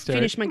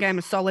finish my game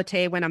of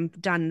solitaire when I'm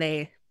done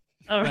there.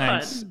 All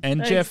right. Thanks.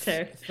 And Thanks, Jeff,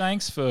 Terry.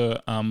 thanks for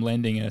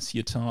lending us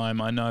your time.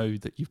 I know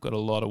that you've got a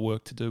lot of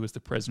work to do as the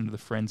president of the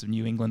Friends of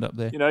New England up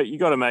there. You know, you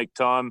got to make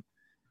time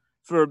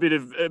for a bit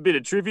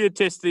of trivia,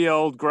 test the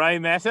old grey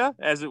matter,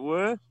 as it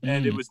were,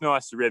 and it was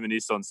nice to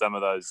reminisce on some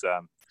of those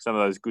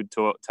good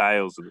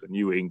tales of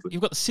New England.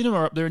 You've got the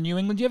cinema up there in New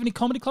England. Do you have any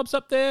comedy clubs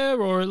up there,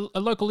 or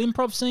a local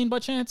improv scene by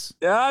chance?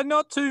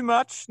 Not too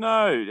much,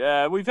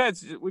 no. We've had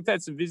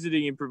some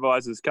visiting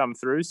improvisers come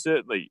through.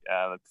 Certainly,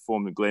 they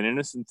performed at Glen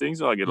Innes and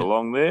things. I get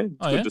along there.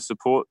 It's good to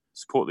support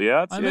the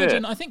arts.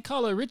 I think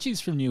Carlo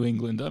Ritchie's from New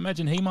England. I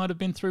imagine he might have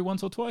been through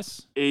once or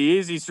twice. He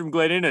is. He's from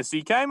Glen Innes.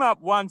 He came up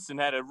once and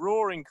had a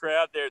roaring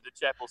crowd there at the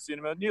Chapel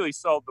Cinema. Nearly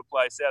sold the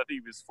place out. I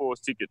think he was 4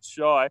 tickets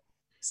shy.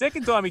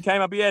 Second time he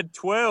came up, he had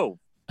 12.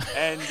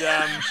 And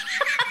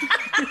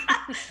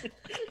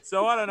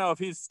so I don't know if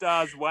his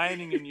star's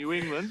waning in New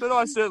England, but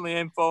I certainly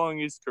am following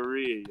his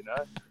career, you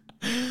know.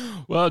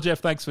 Well, Jeff,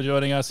 thanks for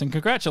joining us, and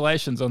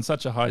congratulations on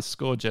such a high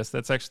score, Jess.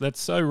 That's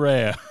so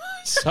rare.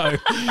 So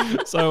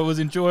it was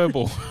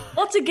enjoyable.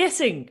 Lots of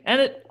guessing,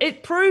 and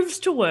it proves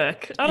to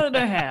work. I don't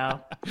know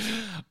how.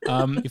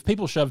 If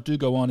people do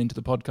go on into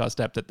the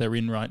podcast app that they're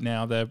in right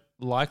now, they're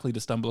likely to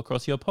stumble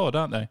across your pod,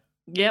 aren't they?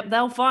 Yep,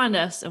 they'll find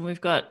us, and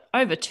we've got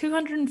over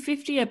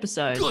 250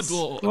 episodes. Good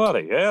Lord.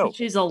 Bloody hell. Which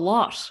is a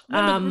lot.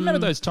 Remember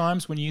those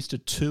times when you used to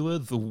tour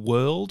the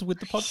world with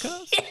the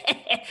podcast?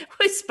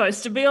 We're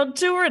supposed to be on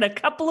tour in a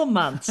couple of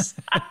months.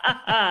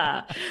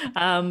 But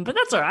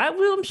that's all right.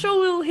 I'm sure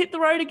we'll hit the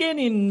road again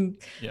in,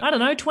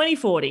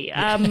 2040.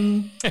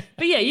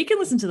 But yeah, you can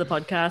listen to the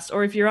podcast,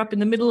 or if you're up in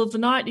the middle of the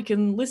night, you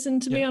can listen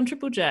to me on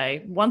Triple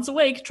J once a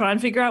week. Try and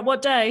figure out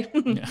what day.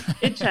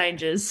 It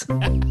changes.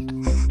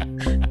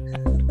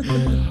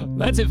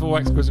 That's it for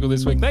Wax Quizzical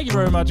this week. Thank you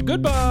very much.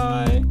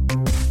 Goodbye.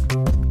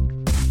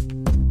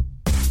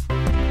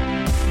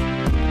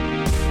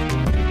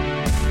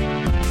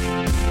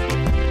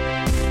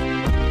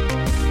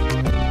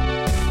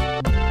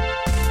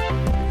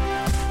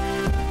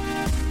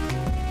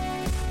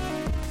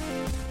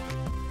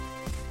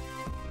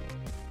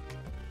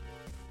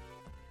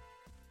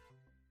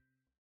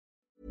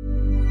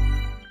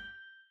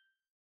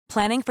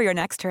 Planning for your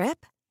next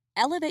trip?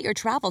 Elevate your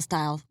travel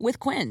style with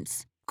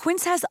Quince.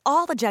 Quince has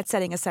all the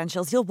jet-setting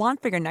essentials you'll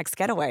want for your next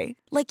getaway,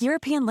 like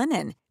European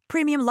linen,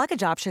 premium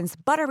luggage options,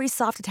 buttery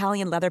soft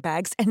Italian leather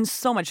bags, and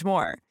so much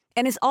more.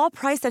 And is all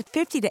priced at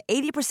 50 to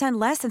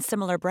 80% less than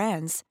similar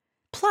brands.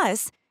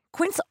 Plus,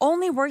 Quince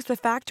only works with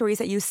factories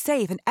that use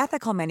safe and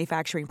ethical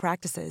manufacturing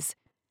practices.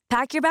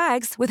 Pack your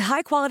bags with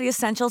high-quality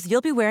essentials you'll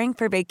be wearing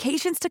for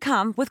vacations to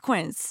come with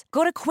Quince.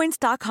 Go to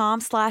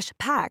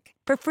quince.com/pack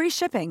for free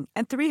shipping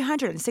and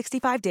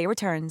 365-day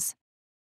returns.